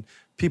food and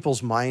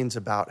people's minds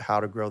about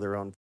how to grow their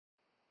own.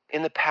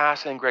 In the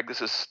past, and Greg,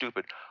 this is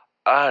stupid.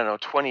 I don't know,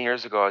 20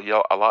 years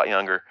ago, a lot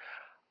younger,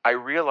 I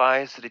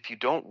realized that if you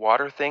don't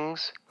water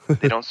things,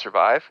 they don't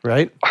survive.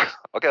 Right?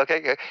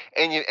 Okay.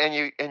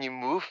 And you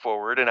move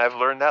forward, and I've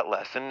learned that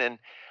lesson. And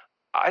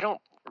I don't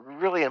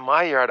really, in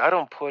my yard, I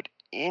don't put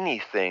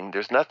anything.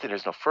 There's nothing.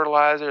 There's no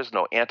fertilizer. There's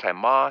no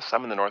anti-moss.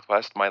 I'm in the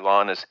Northwest. My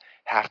lawn is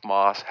half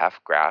moss,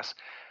 half grass.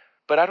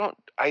 But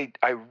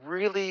I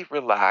really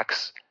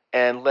relax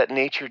and let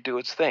nature do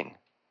its thing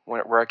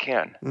where I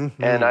can.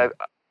 Mm-hmm. And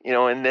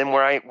and then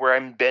where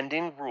I'm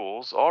bending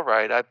rules. All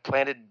right, I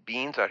planted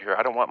beans out here.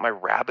 I don't want my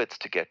rabbits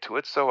to get to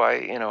it, so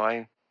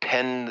I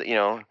pen,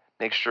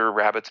 make sure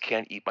rabbits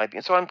can't eat my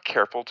beans. So I'm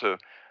careful to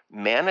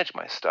manage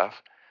my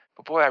stuff.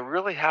 But boy, I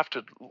really have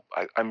to.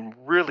 I'm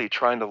really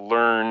trying to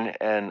learn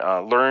and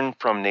learn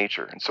from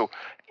nature. And so,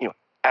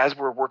 as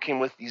we're working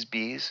with these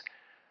bees,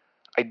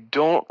 I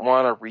don't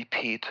want a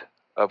repeat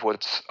of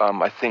what's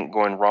I think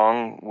going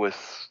wrong with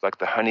like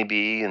the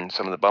honeybee and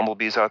some of the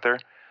bumblebees out there.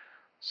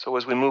 So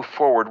as we move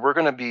forward, we're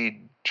going to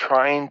be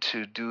trying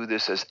to do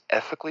this as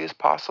ethically as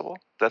possible.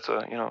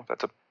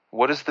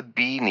 What does the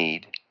bee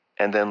need?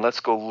 And then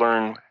let's go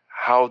learn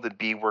how the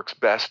bee works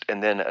best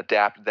and then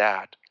adapt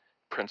that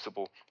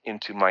principle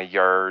into my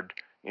yard,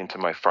 into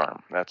my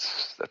farm.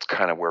 That's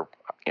kind of where,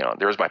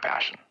 there's my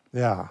passion.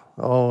 Yeah.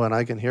 Oh, and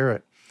I can hear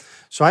it.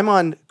 So I'm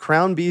on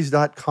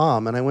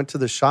crownbees.com and I went to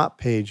the shop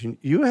page, and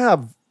you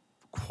have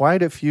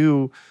quite a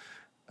few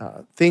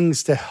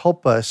things to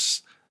help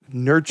us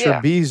nurture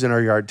bees in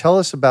our yard. Tell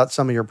us about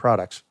some of your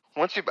products.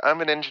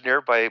 I'm an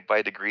engineer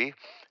by degree.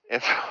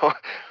 And so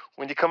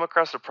when you come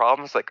across a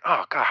problem, it's like,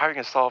 oh God, how are you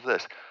going to solve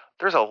this?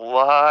 There's a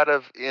lot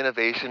of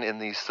innovation in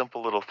these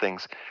simple little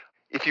things.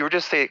 If you were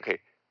just say, okay,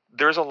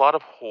 there's a lot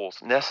of holes,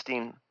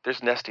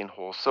 there's nesting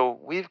holes. So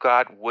we've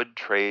got wood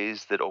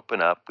trays that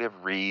open up. We have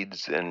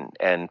reeds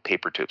and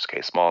paper tubes,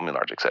 okay, small, medium,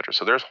 large, etc.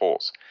 So there's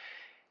holes.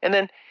 And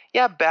then,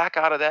 back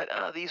out of that,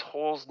 these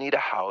holes need a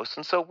house.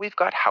 And so we've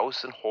got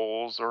house and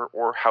holes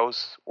or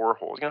house or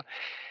holes,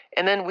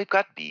 And then we've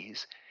got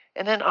bees.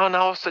 And then all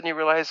of a sudden you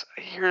realize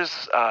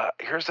here's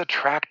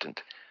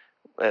attractant.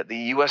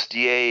 The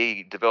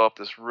USDA developed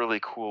this really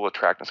cool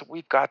attractant. So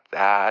we've got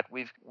that.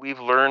 We've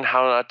learned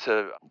how not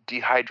to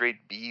dehydrate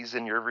bees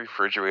in your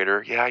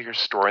refrigerator. Yeah, you're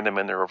storing them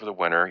in there over the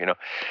winter,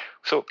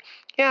 So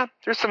yeah,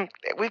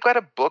 we've got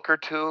a book or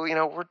two,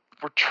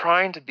 we're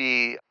trying to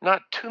be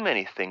not too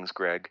many things,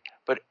 Greg,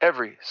 but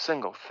every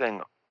single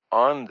thing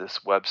on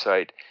this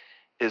website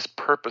is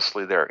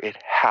purposely there. It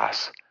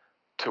has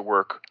to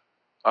work.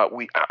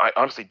 I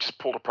honestly just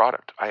pulled a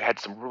product. I had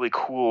some really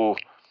cool,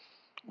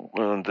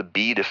 the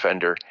Bee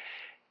Defender,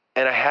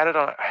 and I had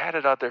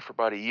it out there for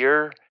about a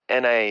year,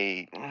 and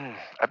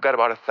I've got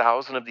about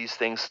 1,000 of these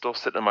things still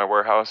sitting in my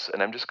warehouse,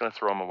 and I'm just going to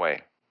throw them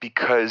away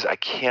because I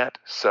can't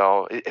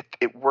sell.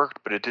 It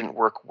worked, but it didn't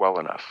work well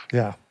enough.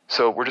 Yeah.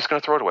 So we're just going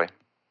to throw it away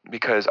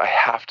because I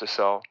have to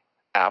sell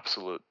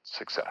absolute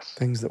success.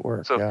 Things that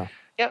work. So,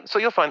 yeah. So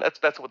you'll find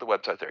that's what the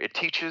website there. It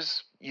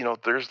teaches.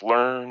 There's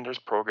learn, there's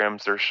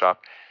programs, there's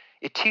shop.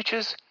 It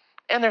teaches,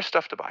 and there's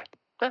stuff to buy.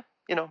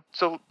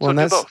 So do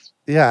both.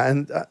 Yeah,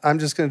 and I'm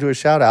just going to do a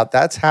shout out.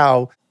 That's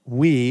how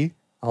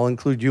I'll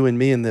include you and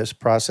me in this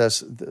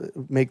process,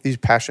 make these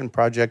passion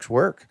projects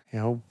work.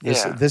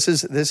 This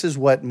is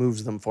what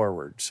moves them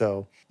forward.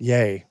 So,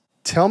 yay.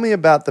 Tell me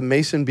about the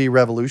Mason Bee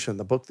Revolution,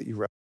 the book that you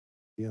wrote.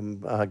 I'm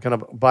going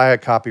to buy a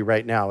copy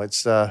right now.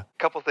 It's a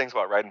couple things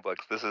about writing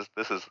books. This is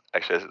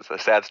actually it's a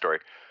sad story.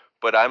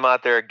 But I'm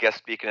out there guest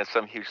speaking at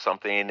some huge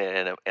something,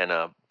 and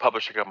a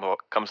publisher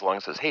comes along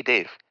and says, "Hey,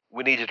 Dave,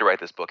 we need you to write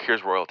this book.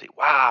 Here's royalty."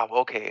 Wow,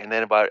 okay. And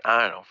then about,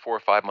 4 or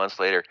 5 months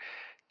later,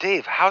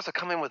 "Dave, how's it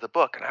coming with the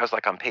book?" And I was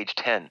like on page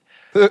 10.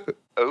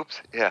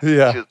 Oops. Yeah.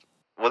 Yeah. She was,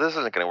 "Well, this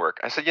isn't going to work."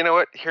 I said, "You know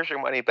what? Here's your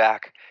money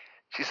back."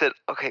 She said,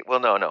 "Okay, well,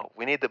 no.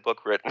 We need the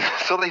book written."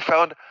 So they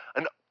found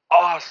an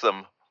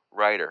awesome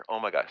writer.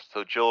 Oh my gosh.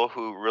 So Jill,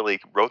 who really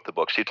wrote the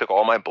book, she took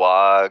all my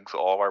blogs,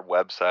 all our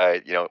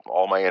website,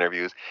 all my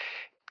interviews.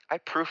 I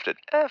proofed it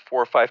 4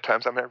 or 5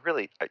 times. I mean,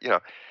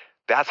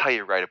 that's how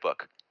you write a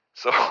book.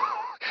 So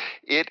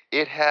it's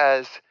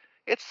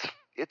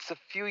a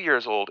few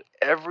years old.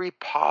 Every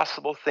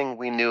possible thing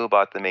we knew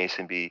about the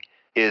Mason bee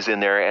is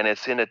in there, and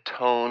it's in a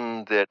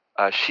tone that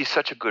she's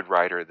such a good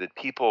writer that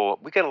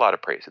we get a lot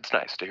of praise. It's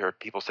nice to hear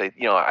people say,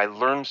 I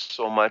learned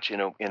so much in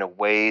a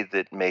way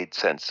that made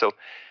sense. So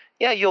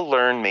yeah, you'll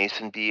learn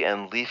Mason bee,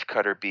 and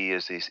leafcutter bee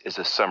is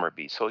a summer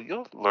bee. So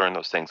you'll learn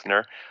those things in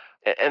there.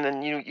 And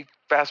then you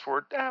fast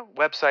forward,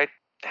 website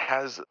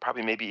has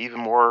probably maybe even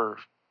more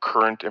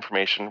current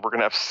information. We're going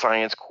to have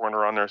Science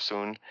Corner on there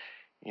soon.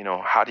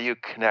 How do you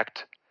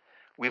connect?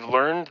 We've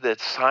learned that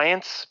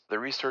science, the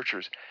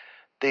researchers,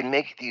 they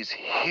make these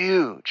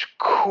huge,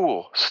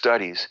 cool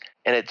studies,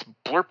 and it's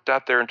blurped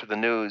out there into the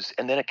news,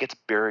 and then it gets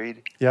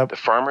buried. Yep. The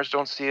farmers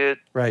don't see it.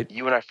 Right.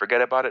 You and I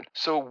forget about it.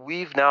 So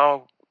we've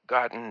now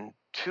gotten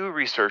 2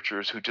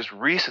 researchers who just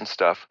recent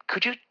stuff.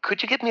 Could you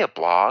get me a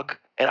blog?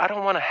 And I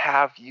don't want to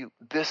have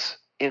this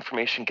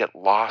information get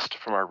lost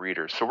from our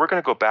readers. So we're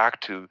going to go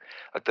back to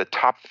the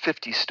top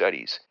 50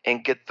 studies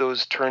and get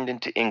those turned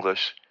into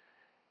English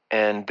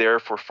and there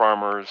for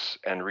farmers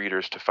and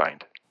readers to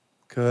find.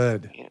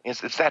 Good.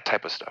 It's that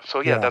type of stuff. So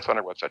yeah, that's on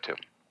our website too.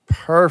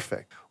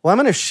 Perfect. Well, I'm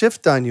going to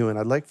shift on you, and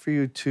I'd like for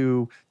you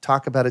to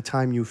talk about a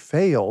time you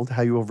failed,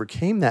 how you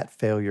overcame that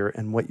failure,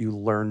 and what you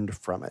learned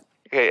from it.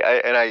 Okay,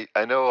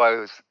 I know I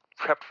was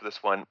prepped for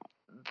this one.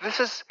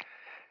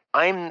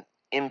 I'm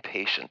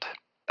impatient.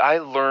 I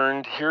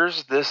learned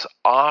here's this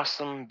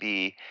awesome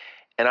bee,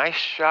 and I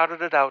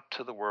shouted it out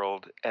to the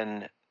world,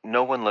 and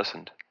no one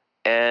listened.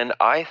 And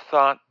I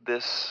thought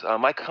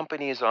my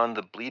company is on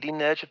the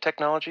bleeding edge of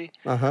technology.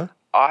 Uh-huh.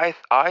 I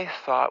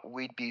thought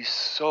we'd be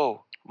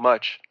so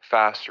much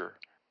faster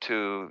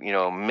to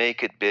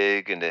make it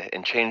big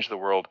and change the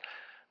world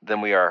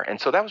than we are.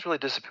 And so that was really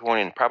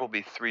disappointing.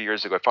 Probably 3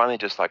 years ago, I finally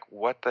just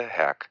what the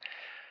heck.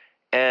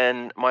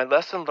 And my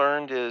lesson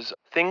learned is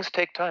things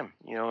take time.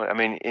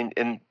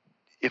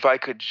 If I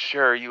could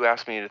share, you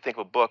asked me to think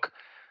of a book.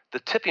 The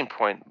Tipping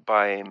Point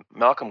by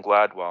Malcolm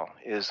Gladwell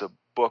is a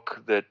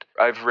book that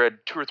I've read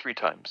 2 or 3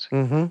 times.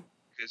 Mm-hmm.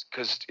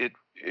 Because it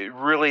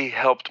really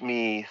helped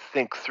me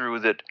think through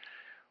that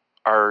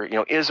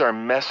is our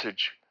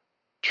message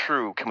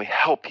true? Can we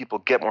help people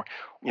get more?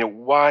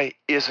 Why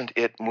isn't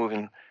it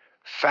moving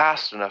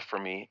fast enough for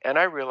me? And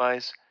I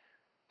realize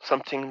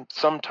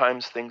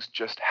sometimes things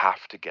just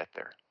have to get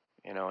there.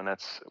 And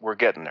we're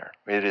getting there.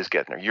 It is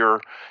getting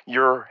there.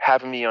 You're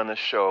having me on this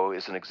show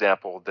is an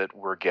example that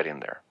we're getting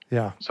there.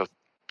 Yeah. So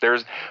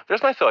there's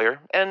my failure,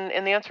 and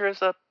the answer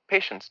is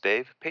patience,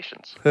 Dave.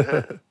 Patience.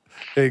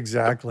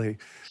 Exactly.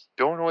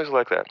 Don't always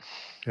like that.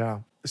 Yeah.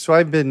 So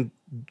I've been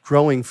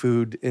growing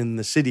food in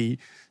the city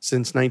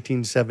since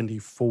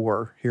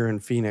 1974 here in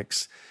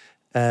Phoenix,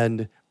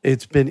 and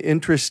it's been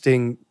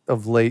interesting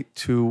of late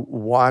to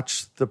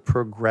watch the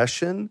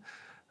progression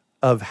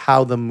of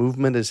how the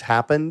movement has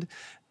happened.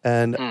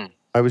 And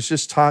I was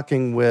just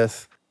talking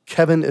with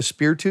Kevin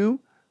Espiritu.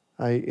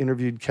 I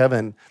interviewed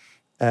Kevin,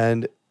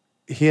 and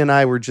he and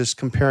I were just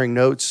comparing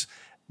notes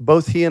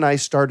both he and I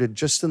started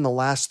just in the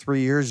last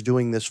 3 years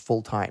doing this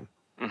full time.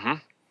 Mm-hmm.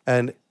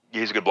 And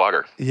He's a good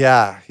blogger.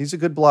 yeah, he's a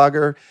good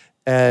blogger,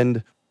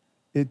 and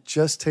it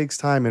just takes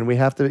time. And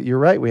you're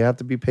right, we have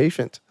to be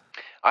patient.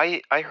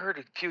 I heard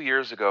a few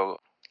years ago,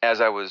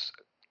 as I was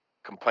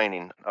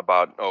complaining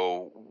about,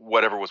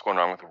 whatever was going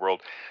on with the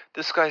world,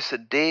 this guy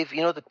said, Dave,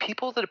 the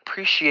people that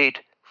appreciate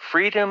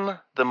freedom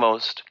the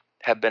most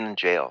have been in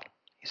jail.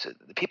 He said,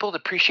 the people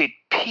that appreciate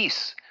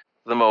peace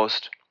the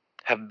most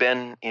have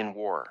been in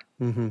war.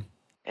 Mm-hmm.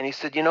 And he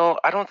said,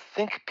 I don't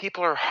think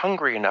people are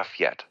hungry enough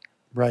yet.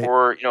 Right.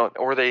 Or,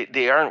 or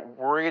they aren't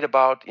worried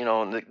about,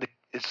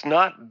 it's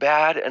not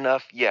bad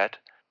enough yet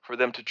for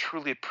them to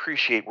truly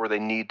appreciate where they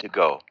need to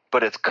go,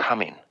 but it's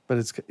coming.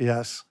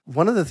 Yes.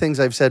 One of the things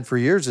I've said for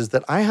years is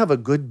that I have a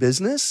good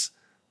business.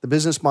 The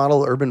business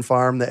model, Urban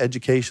Farm, the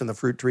education, the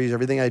fruit trees,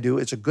 everything I do,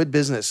 it's a good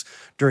business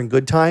during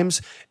good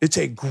times. It's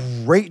a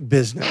great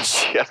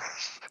business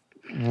Yes.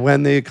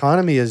 when the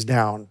economy is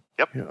down.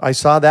 Yep. I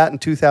saw that in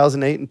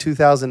 2008 and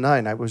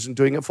 2009. I wasn't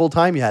doing it full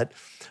time yet,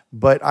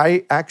 but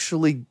I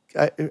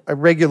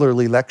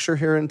regularly lecture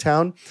here in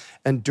town.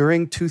 And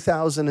during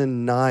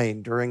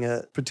 2009, during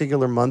a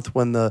particular month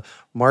when the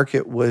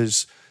market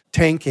was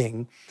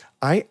tanking,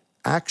 I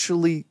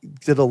actually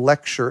did a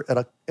lecture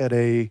at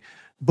a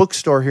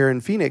bookstore here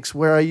in Phoenix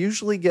where I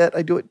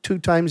do it 2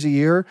 times a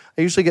year.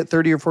 I usually get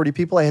 30 or 40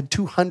 people. I had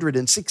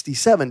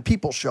 267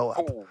 people show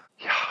up. Oh,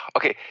 yeah.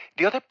 Okay.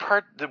 The other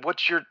part, the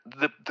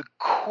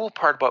cool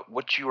part about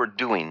what you are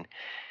doing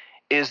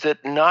is that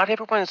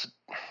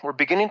we're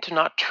beginning to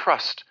not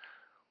trust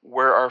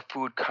where our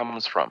food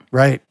comes from.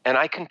 Right. And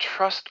I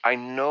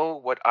know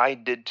what I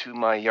did to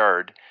my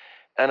yard.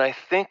 And I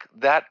think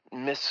that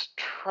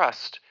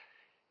mistrust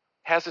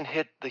hasn't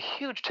hit the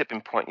huge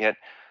tipping point yet,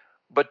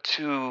 but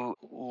to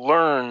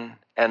learn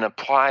and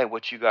apply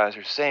what you guys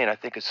are saying, I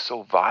think is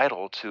so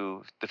vital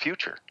to the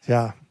future.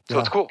 Yeah. So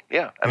it's cool.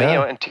 Yeah. I mean,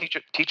 and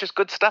teach us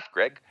good stuff,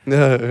 Greg.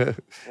 And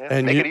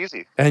make it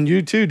easy. And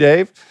you too,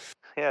 Dave.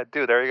 Yeah,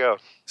 dude, there you go.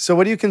 So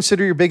what do you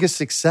consider your biggest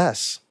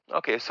success?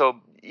 Okay, so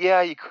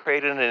you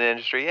created an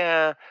industry.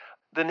 Yeah,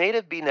 the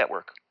Native Bee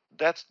Network,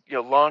 that's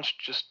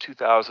launched just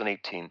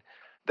 2018.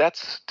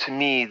 That's, to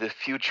me, the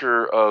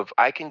future of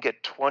I can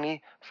get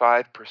 25%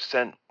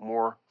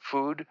 more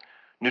food,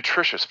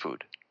 nutritious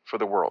food for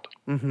the world.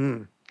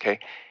 Mm-hmm. Okay,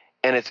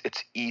 and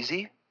it's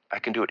easy. I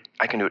can do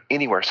it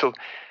anywhere. So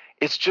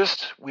it's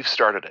just we've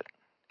started it,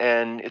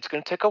 and it's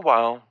going to take a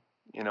while,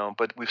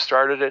 but we've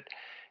started it,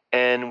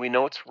 and we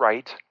know it's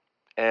right,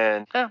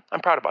 and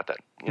I'm proud about that.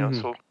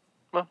 Mm-hmm. So.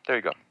 Well, there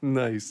you go.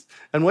 Nice.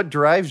 And what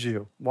drives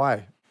you?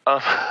 Why?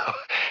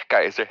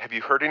 Guys, have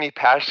you heard any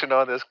passion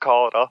on this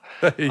call at all?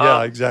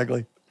 Yeah,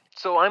 exactly.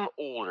 So I'm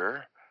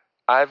older.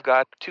 I've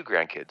got 2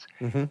 grandkids.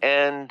 Mm-hmm.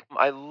 And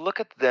I look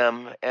at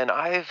them, and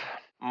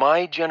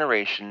my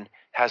generation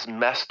has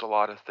messed a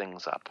lot of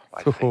things up,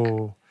 I think.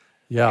 Oh,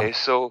 yeah. Okay,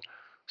 so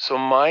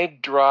my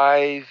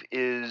drive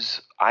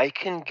is I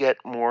can get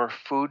more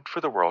food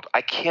for the world. I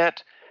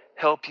can't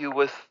help you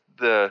with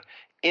the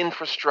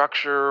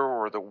infrastructure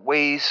or the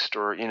waste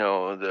or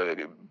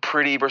the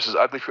pretty versus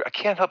ugly food. I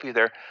can't help you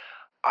there.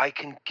 I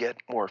can get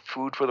more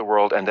food for the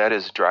world, and that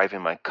is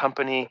driving my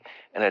company,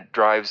 and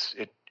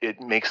it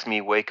makes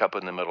me wake up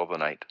in the middle of the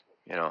night.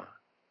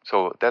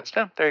 So there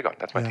you go.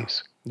 That's my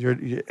piece.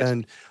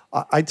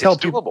 I tell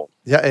it's people, doable.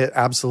 Yeah,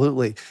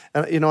 absolutely.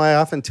 And I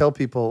often tell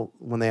people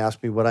when they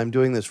ask me what I'm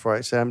doing this for,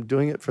 I say I'm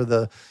doing it for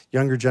the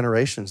younger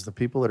generations, the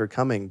people that are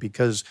coming,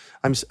 because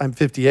I'm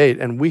 58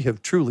 and we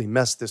have truly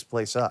messed this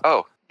place up.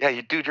 Oh yeah,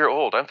 you're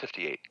old. I'm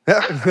 58.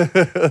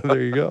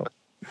 There you go.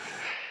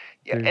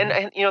 Yeah,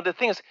 and the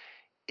thing is,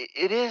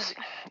 is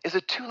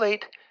it too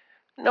late?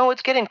 No,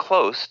 it's getting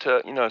close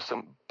to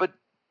but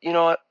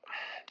and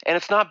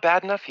it's not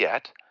bad enough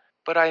yet.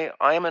 But I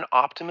am an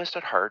optimist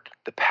at heart.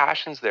 The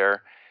passion's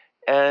there.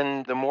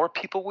 And the more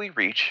people we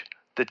reach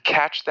that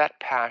catch that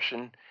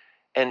passion,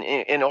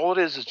 and all it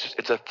is just,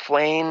 it's a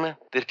flame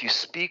that if you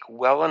speak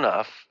well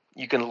enough,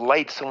 you can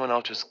light someone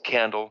else's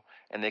candle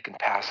and they can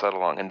pass that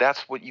along. And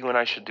that's what you and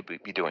I should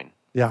be doing.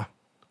 Yeah.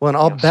 Well, and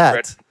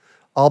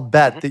I'll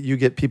bet that you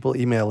get people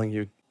emailing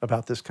you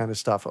about this kind of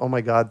stuff. Oh my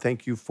God,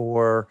 thank you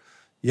for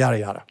yada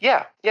yada.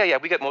 Yeah.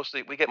 We get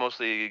mostly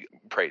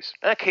praise.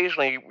 And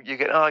occasionally you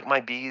get, like my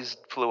bees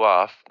flew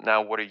off.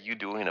 Now what are you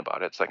doing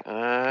about it? It's like,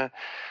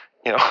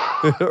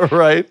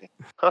 Right.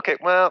 Okay,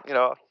 well,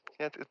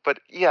 but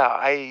yeah,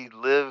 I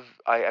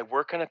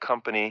work in a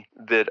company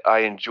that I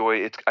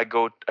enjoy. I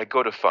go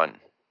to fun.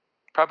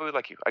 Probably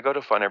like you. I go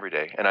to fun every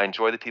day, and I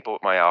enjoy the people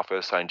at my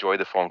office. I enjoy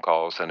the phone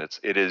calls, and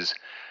it is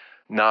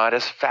not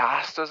as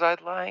fast as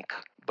I'd like,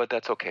 but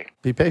that's okay.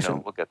 Be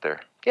patient. We'll get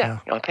there. Yeah.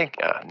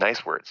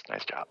 Nice words.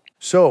 Nice job.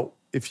 So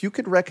if you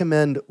could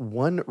recommend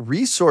one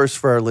resource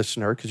for our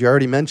listener, because you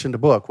already mentioned a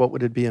book, what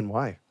would it be and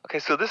why? Okay,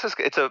 so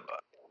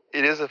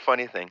it is a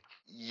funny thing.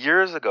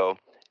 Years ago,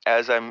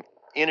 as I'm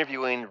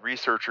interviewing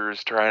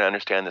researchers trying to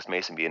understand this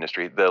mason bee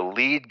industry, the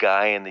lead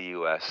guy in the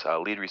U.S.,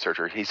 lead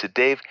researcher, he said,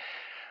 Dave,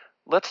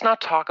 let's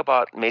not talk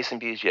about mason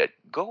bees yet.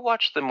 Go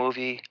watch the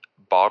movie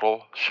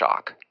Bottle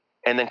Shock.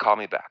 and then call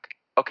me back.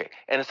 Okay.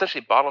 And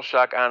essentially, Bottle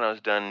Shock, I don't know,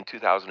 was done in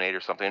 2008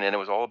 or something, and it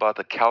was all about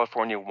the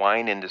California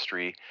wine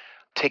industry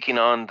taking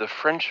on the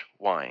French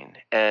wine,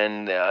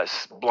 and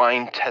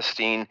blind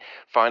testing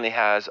finally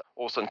has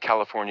all of a sudden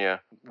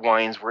California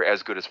wines were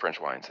as good as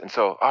French wines. And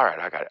so, all right,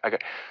 I got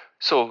it.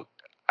 So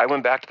I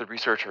went back to the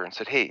researcher and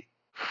said, hey,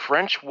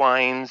 French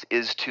wines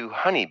is to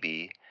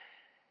honeybee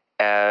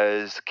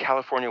as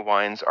California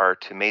wines are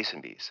to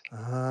mason bees.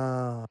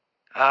 Ah,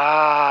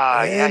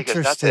 Yeah, he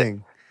goes, that's it.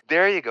 interesting.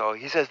 There you go.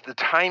 He says the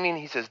timing,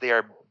 he says they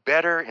are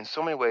better in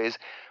so many ways,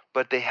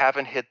 but they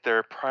haven't hit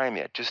their prime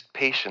yet. Just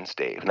patience,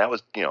 Dave. And that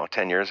was,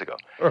 10 years ago.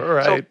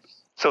 Right.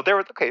 So there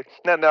was, okay,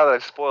 now that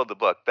I've spoiled the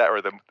book, that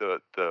or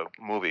the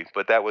movie,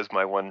 but that was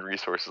my one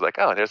resource. Is like,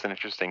 oh, there's an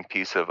interesting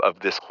piece of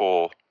this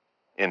whole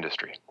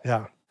industry.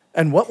 Yeah.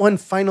 And what one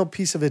final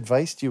piece of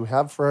advice do you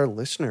have for our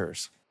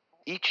listeners?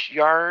 Each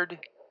yard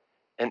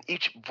and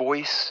each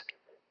voice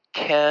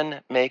can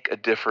make a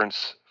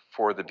difference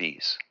for the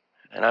bees.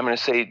 And I'm going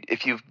to say,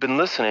 if you've been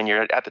listening,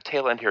 you're at the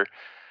tail end here,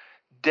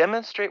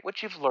 demonstrate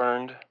what you've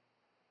learned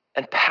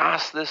and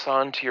pass this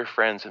on to your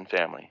friends and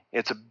family.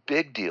 It's a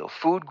big deal.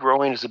 Food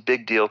growing is a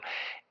big deal,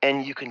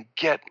 and you can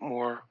get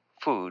more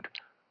food,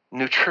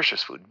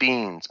 nutritious food,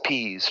 beans,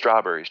 peas,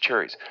 strawberries,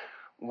 cherries,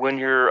 when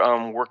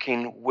you're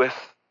working with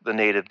the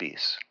native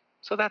bees.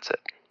 So that's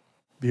it.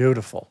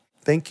 Beautiful.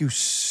 Thank you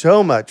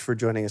so much for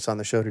joining us on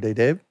the show today,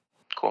 Dave.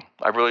 Cool.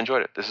 I've really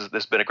enjoyed it. This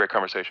has been a great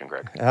conversation,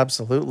 Greg.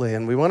 Absolutely.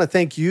 And we want to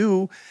thank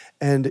you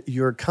and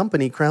your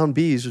company, Crown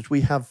Bees, which we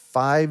have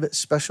 5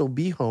 special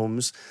bee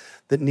homes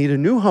that need a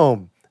new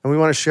home. And we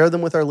want to share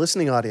them with our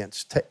listening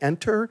audience. To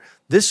enter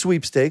this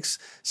sweepstakes,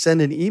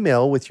 send an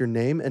email with your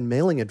name and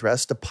mailing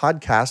address to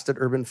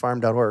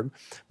podcast@urbanfarm.org.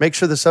 Make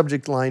sure the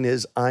subject line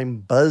is, I'm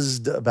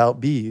buzzed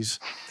about bees.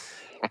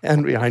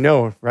 And I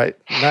know, right?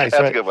 Nice.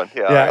 That's right? a good one.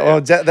 Yeah. Yeah. Right,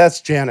 well, that's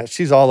Janet.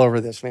 She's all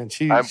over this, man.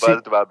 I'm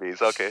buzzed about bees.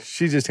 Okay.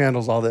 She just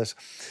handles all this.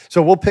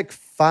 So we'll pick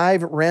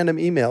 5 random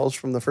emails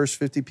from the first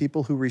 50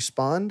 people who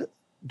respond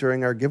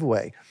during our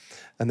giveaway.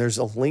 And there's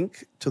a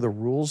link to the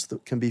rules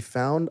that can be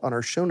found on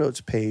our show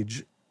notes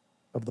page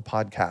of the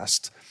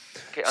podcast.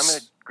 Okay.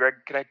 Greg,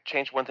 can I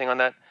change one thing on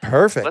that?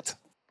 Perfect.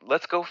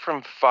 Let's go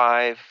from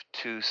 5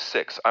 to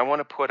 6. I want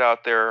to put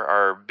out there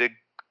our big,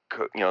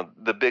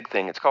 the big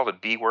thing. It's called a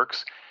Bee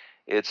Works.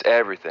 It's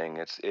everything.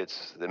 It's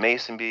the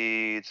mason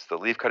bee. It's the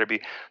leafcutter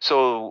bee.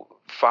 So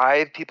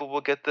 5 people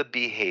will get the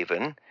Bee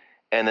Haven,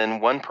 and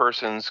then one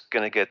person's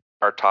going to get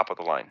our top of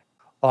the line.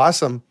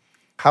 Awesome.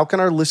 How can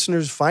our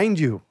listeners find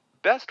you?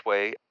 Best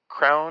way,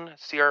 Crown,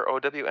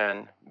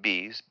 CROWN,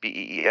 bees,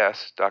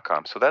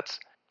 BEES.com. So that's,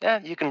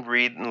 you can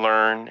read and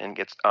learn and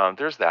get,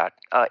 there's that.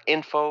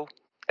 Info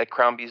at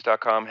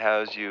crownbees.com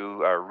has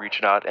you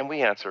reaching out, and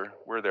we answer.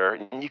 We're there.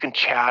 And you can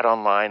chat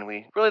online.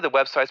 The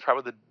website's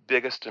probably the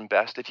biggest and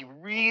best. If you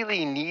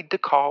really need to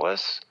call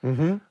us,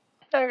 grab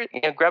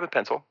a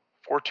pencil,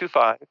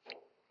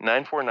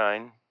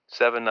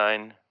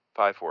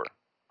 425-949-7954.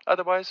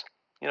 Otherwise,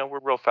 we're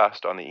real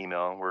fast on the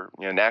email.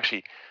 And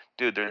actually,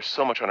 dude, there's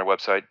so much on our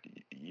website,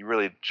 you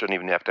really shouldn't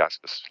even have to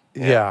ask us.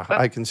 Yeah,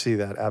 I can see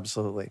that.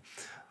 Absolutely.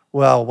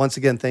 Well, once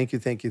again, thank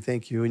you.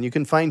 And you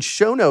can find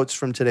show notes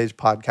from today's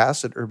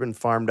podcast at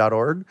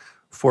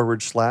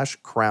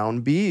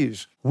urbanfarm.org/Crown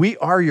Bees. We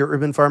are your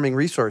urban farming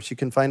resource. You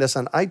can find us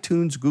on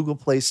iTunes, Google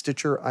Play,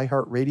 Stitcher,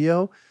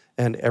 iHeartRadio,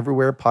 and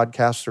everywhere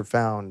podcasts are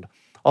found.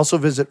 Also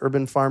visit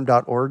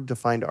urbanfarm.org to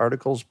find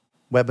articles,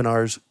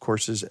 webinars,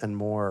 courses, and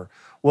more.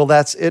 Well,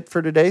 that's it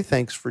for today.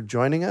 Thanks for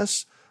joining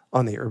us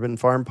on the Urban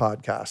Farm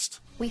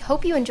Podcast. We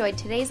hope you enjoyed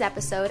today's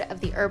episode of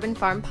the Urban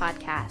Farm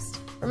Podcast.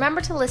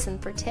 Remember to listen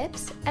for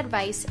tips,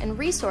 advice, and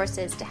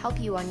resources to help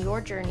you on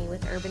your journey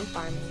with urban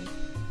farming.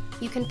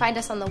 You can find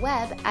us on the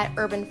web at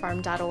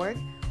urbanfarm.org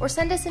or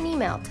send us an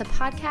email to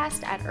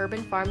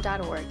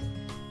podcast@urbanfarm.org.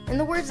 In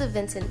the words of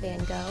Vincent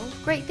van Gogh,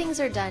 great things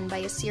are done by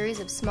a series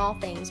of small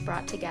things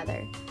brought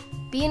together.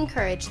 Be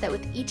encouraged that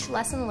with each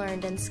lesson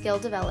learned and skill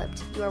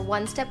developed, you are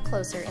one step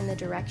closer in the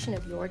direction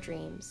of your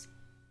dreams.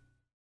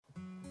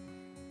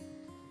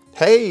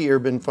 Hey,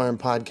 Urban Farm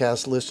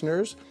Podcast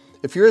listeners.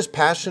 If you're as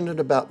passionate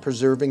about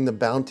preserving the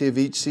bounty of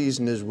each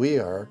season as we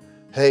are,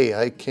 hey,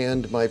 I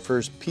canned my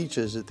first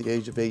peaches at the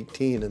age of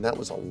 18, and that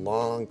was a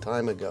long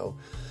time ago,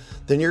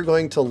 then you're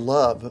going to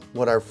love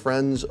what our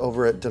friends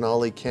over at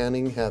Denali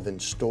Canning have in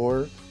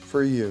store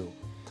for you.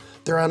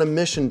 They're on a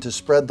mission to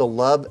spread the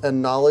love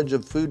and knowledge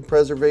of food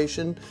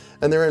preservation,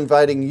 and they're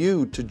inviting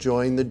you to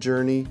join the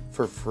journey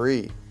for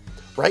free.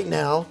 Right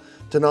now,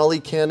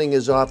 Denali Canning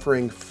is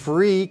offering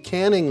free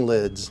canning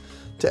lids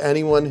to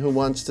anyone who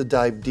wants to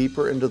dive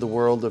deeper into the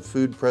world of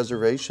food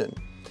preservation.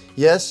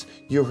 Yes,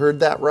 you heard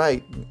that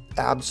right,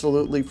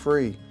 absolutely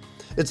free.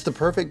 It's the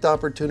perfect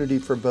opportunity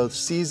for both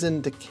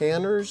seasoned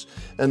canners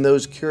and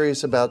those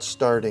curious about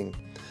starting.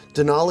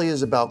 Denali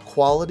is about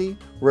quality,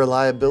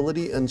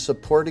 reliability, and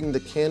supporting the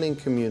canning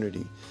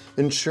community,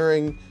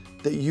 ensuring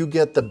that you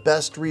get the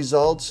best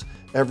results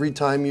every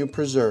time you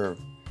preserve.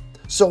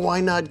 So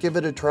why not give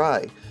it a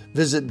try?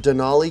 Visit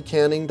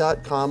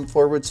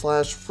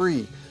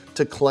denalicanning.com/free to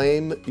to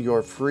claim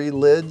your free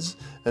lids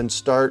and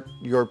start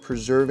your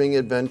preserving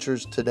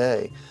adventures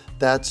today.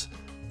 That's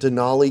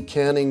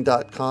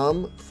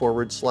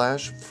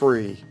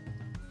denalicanning.com/free.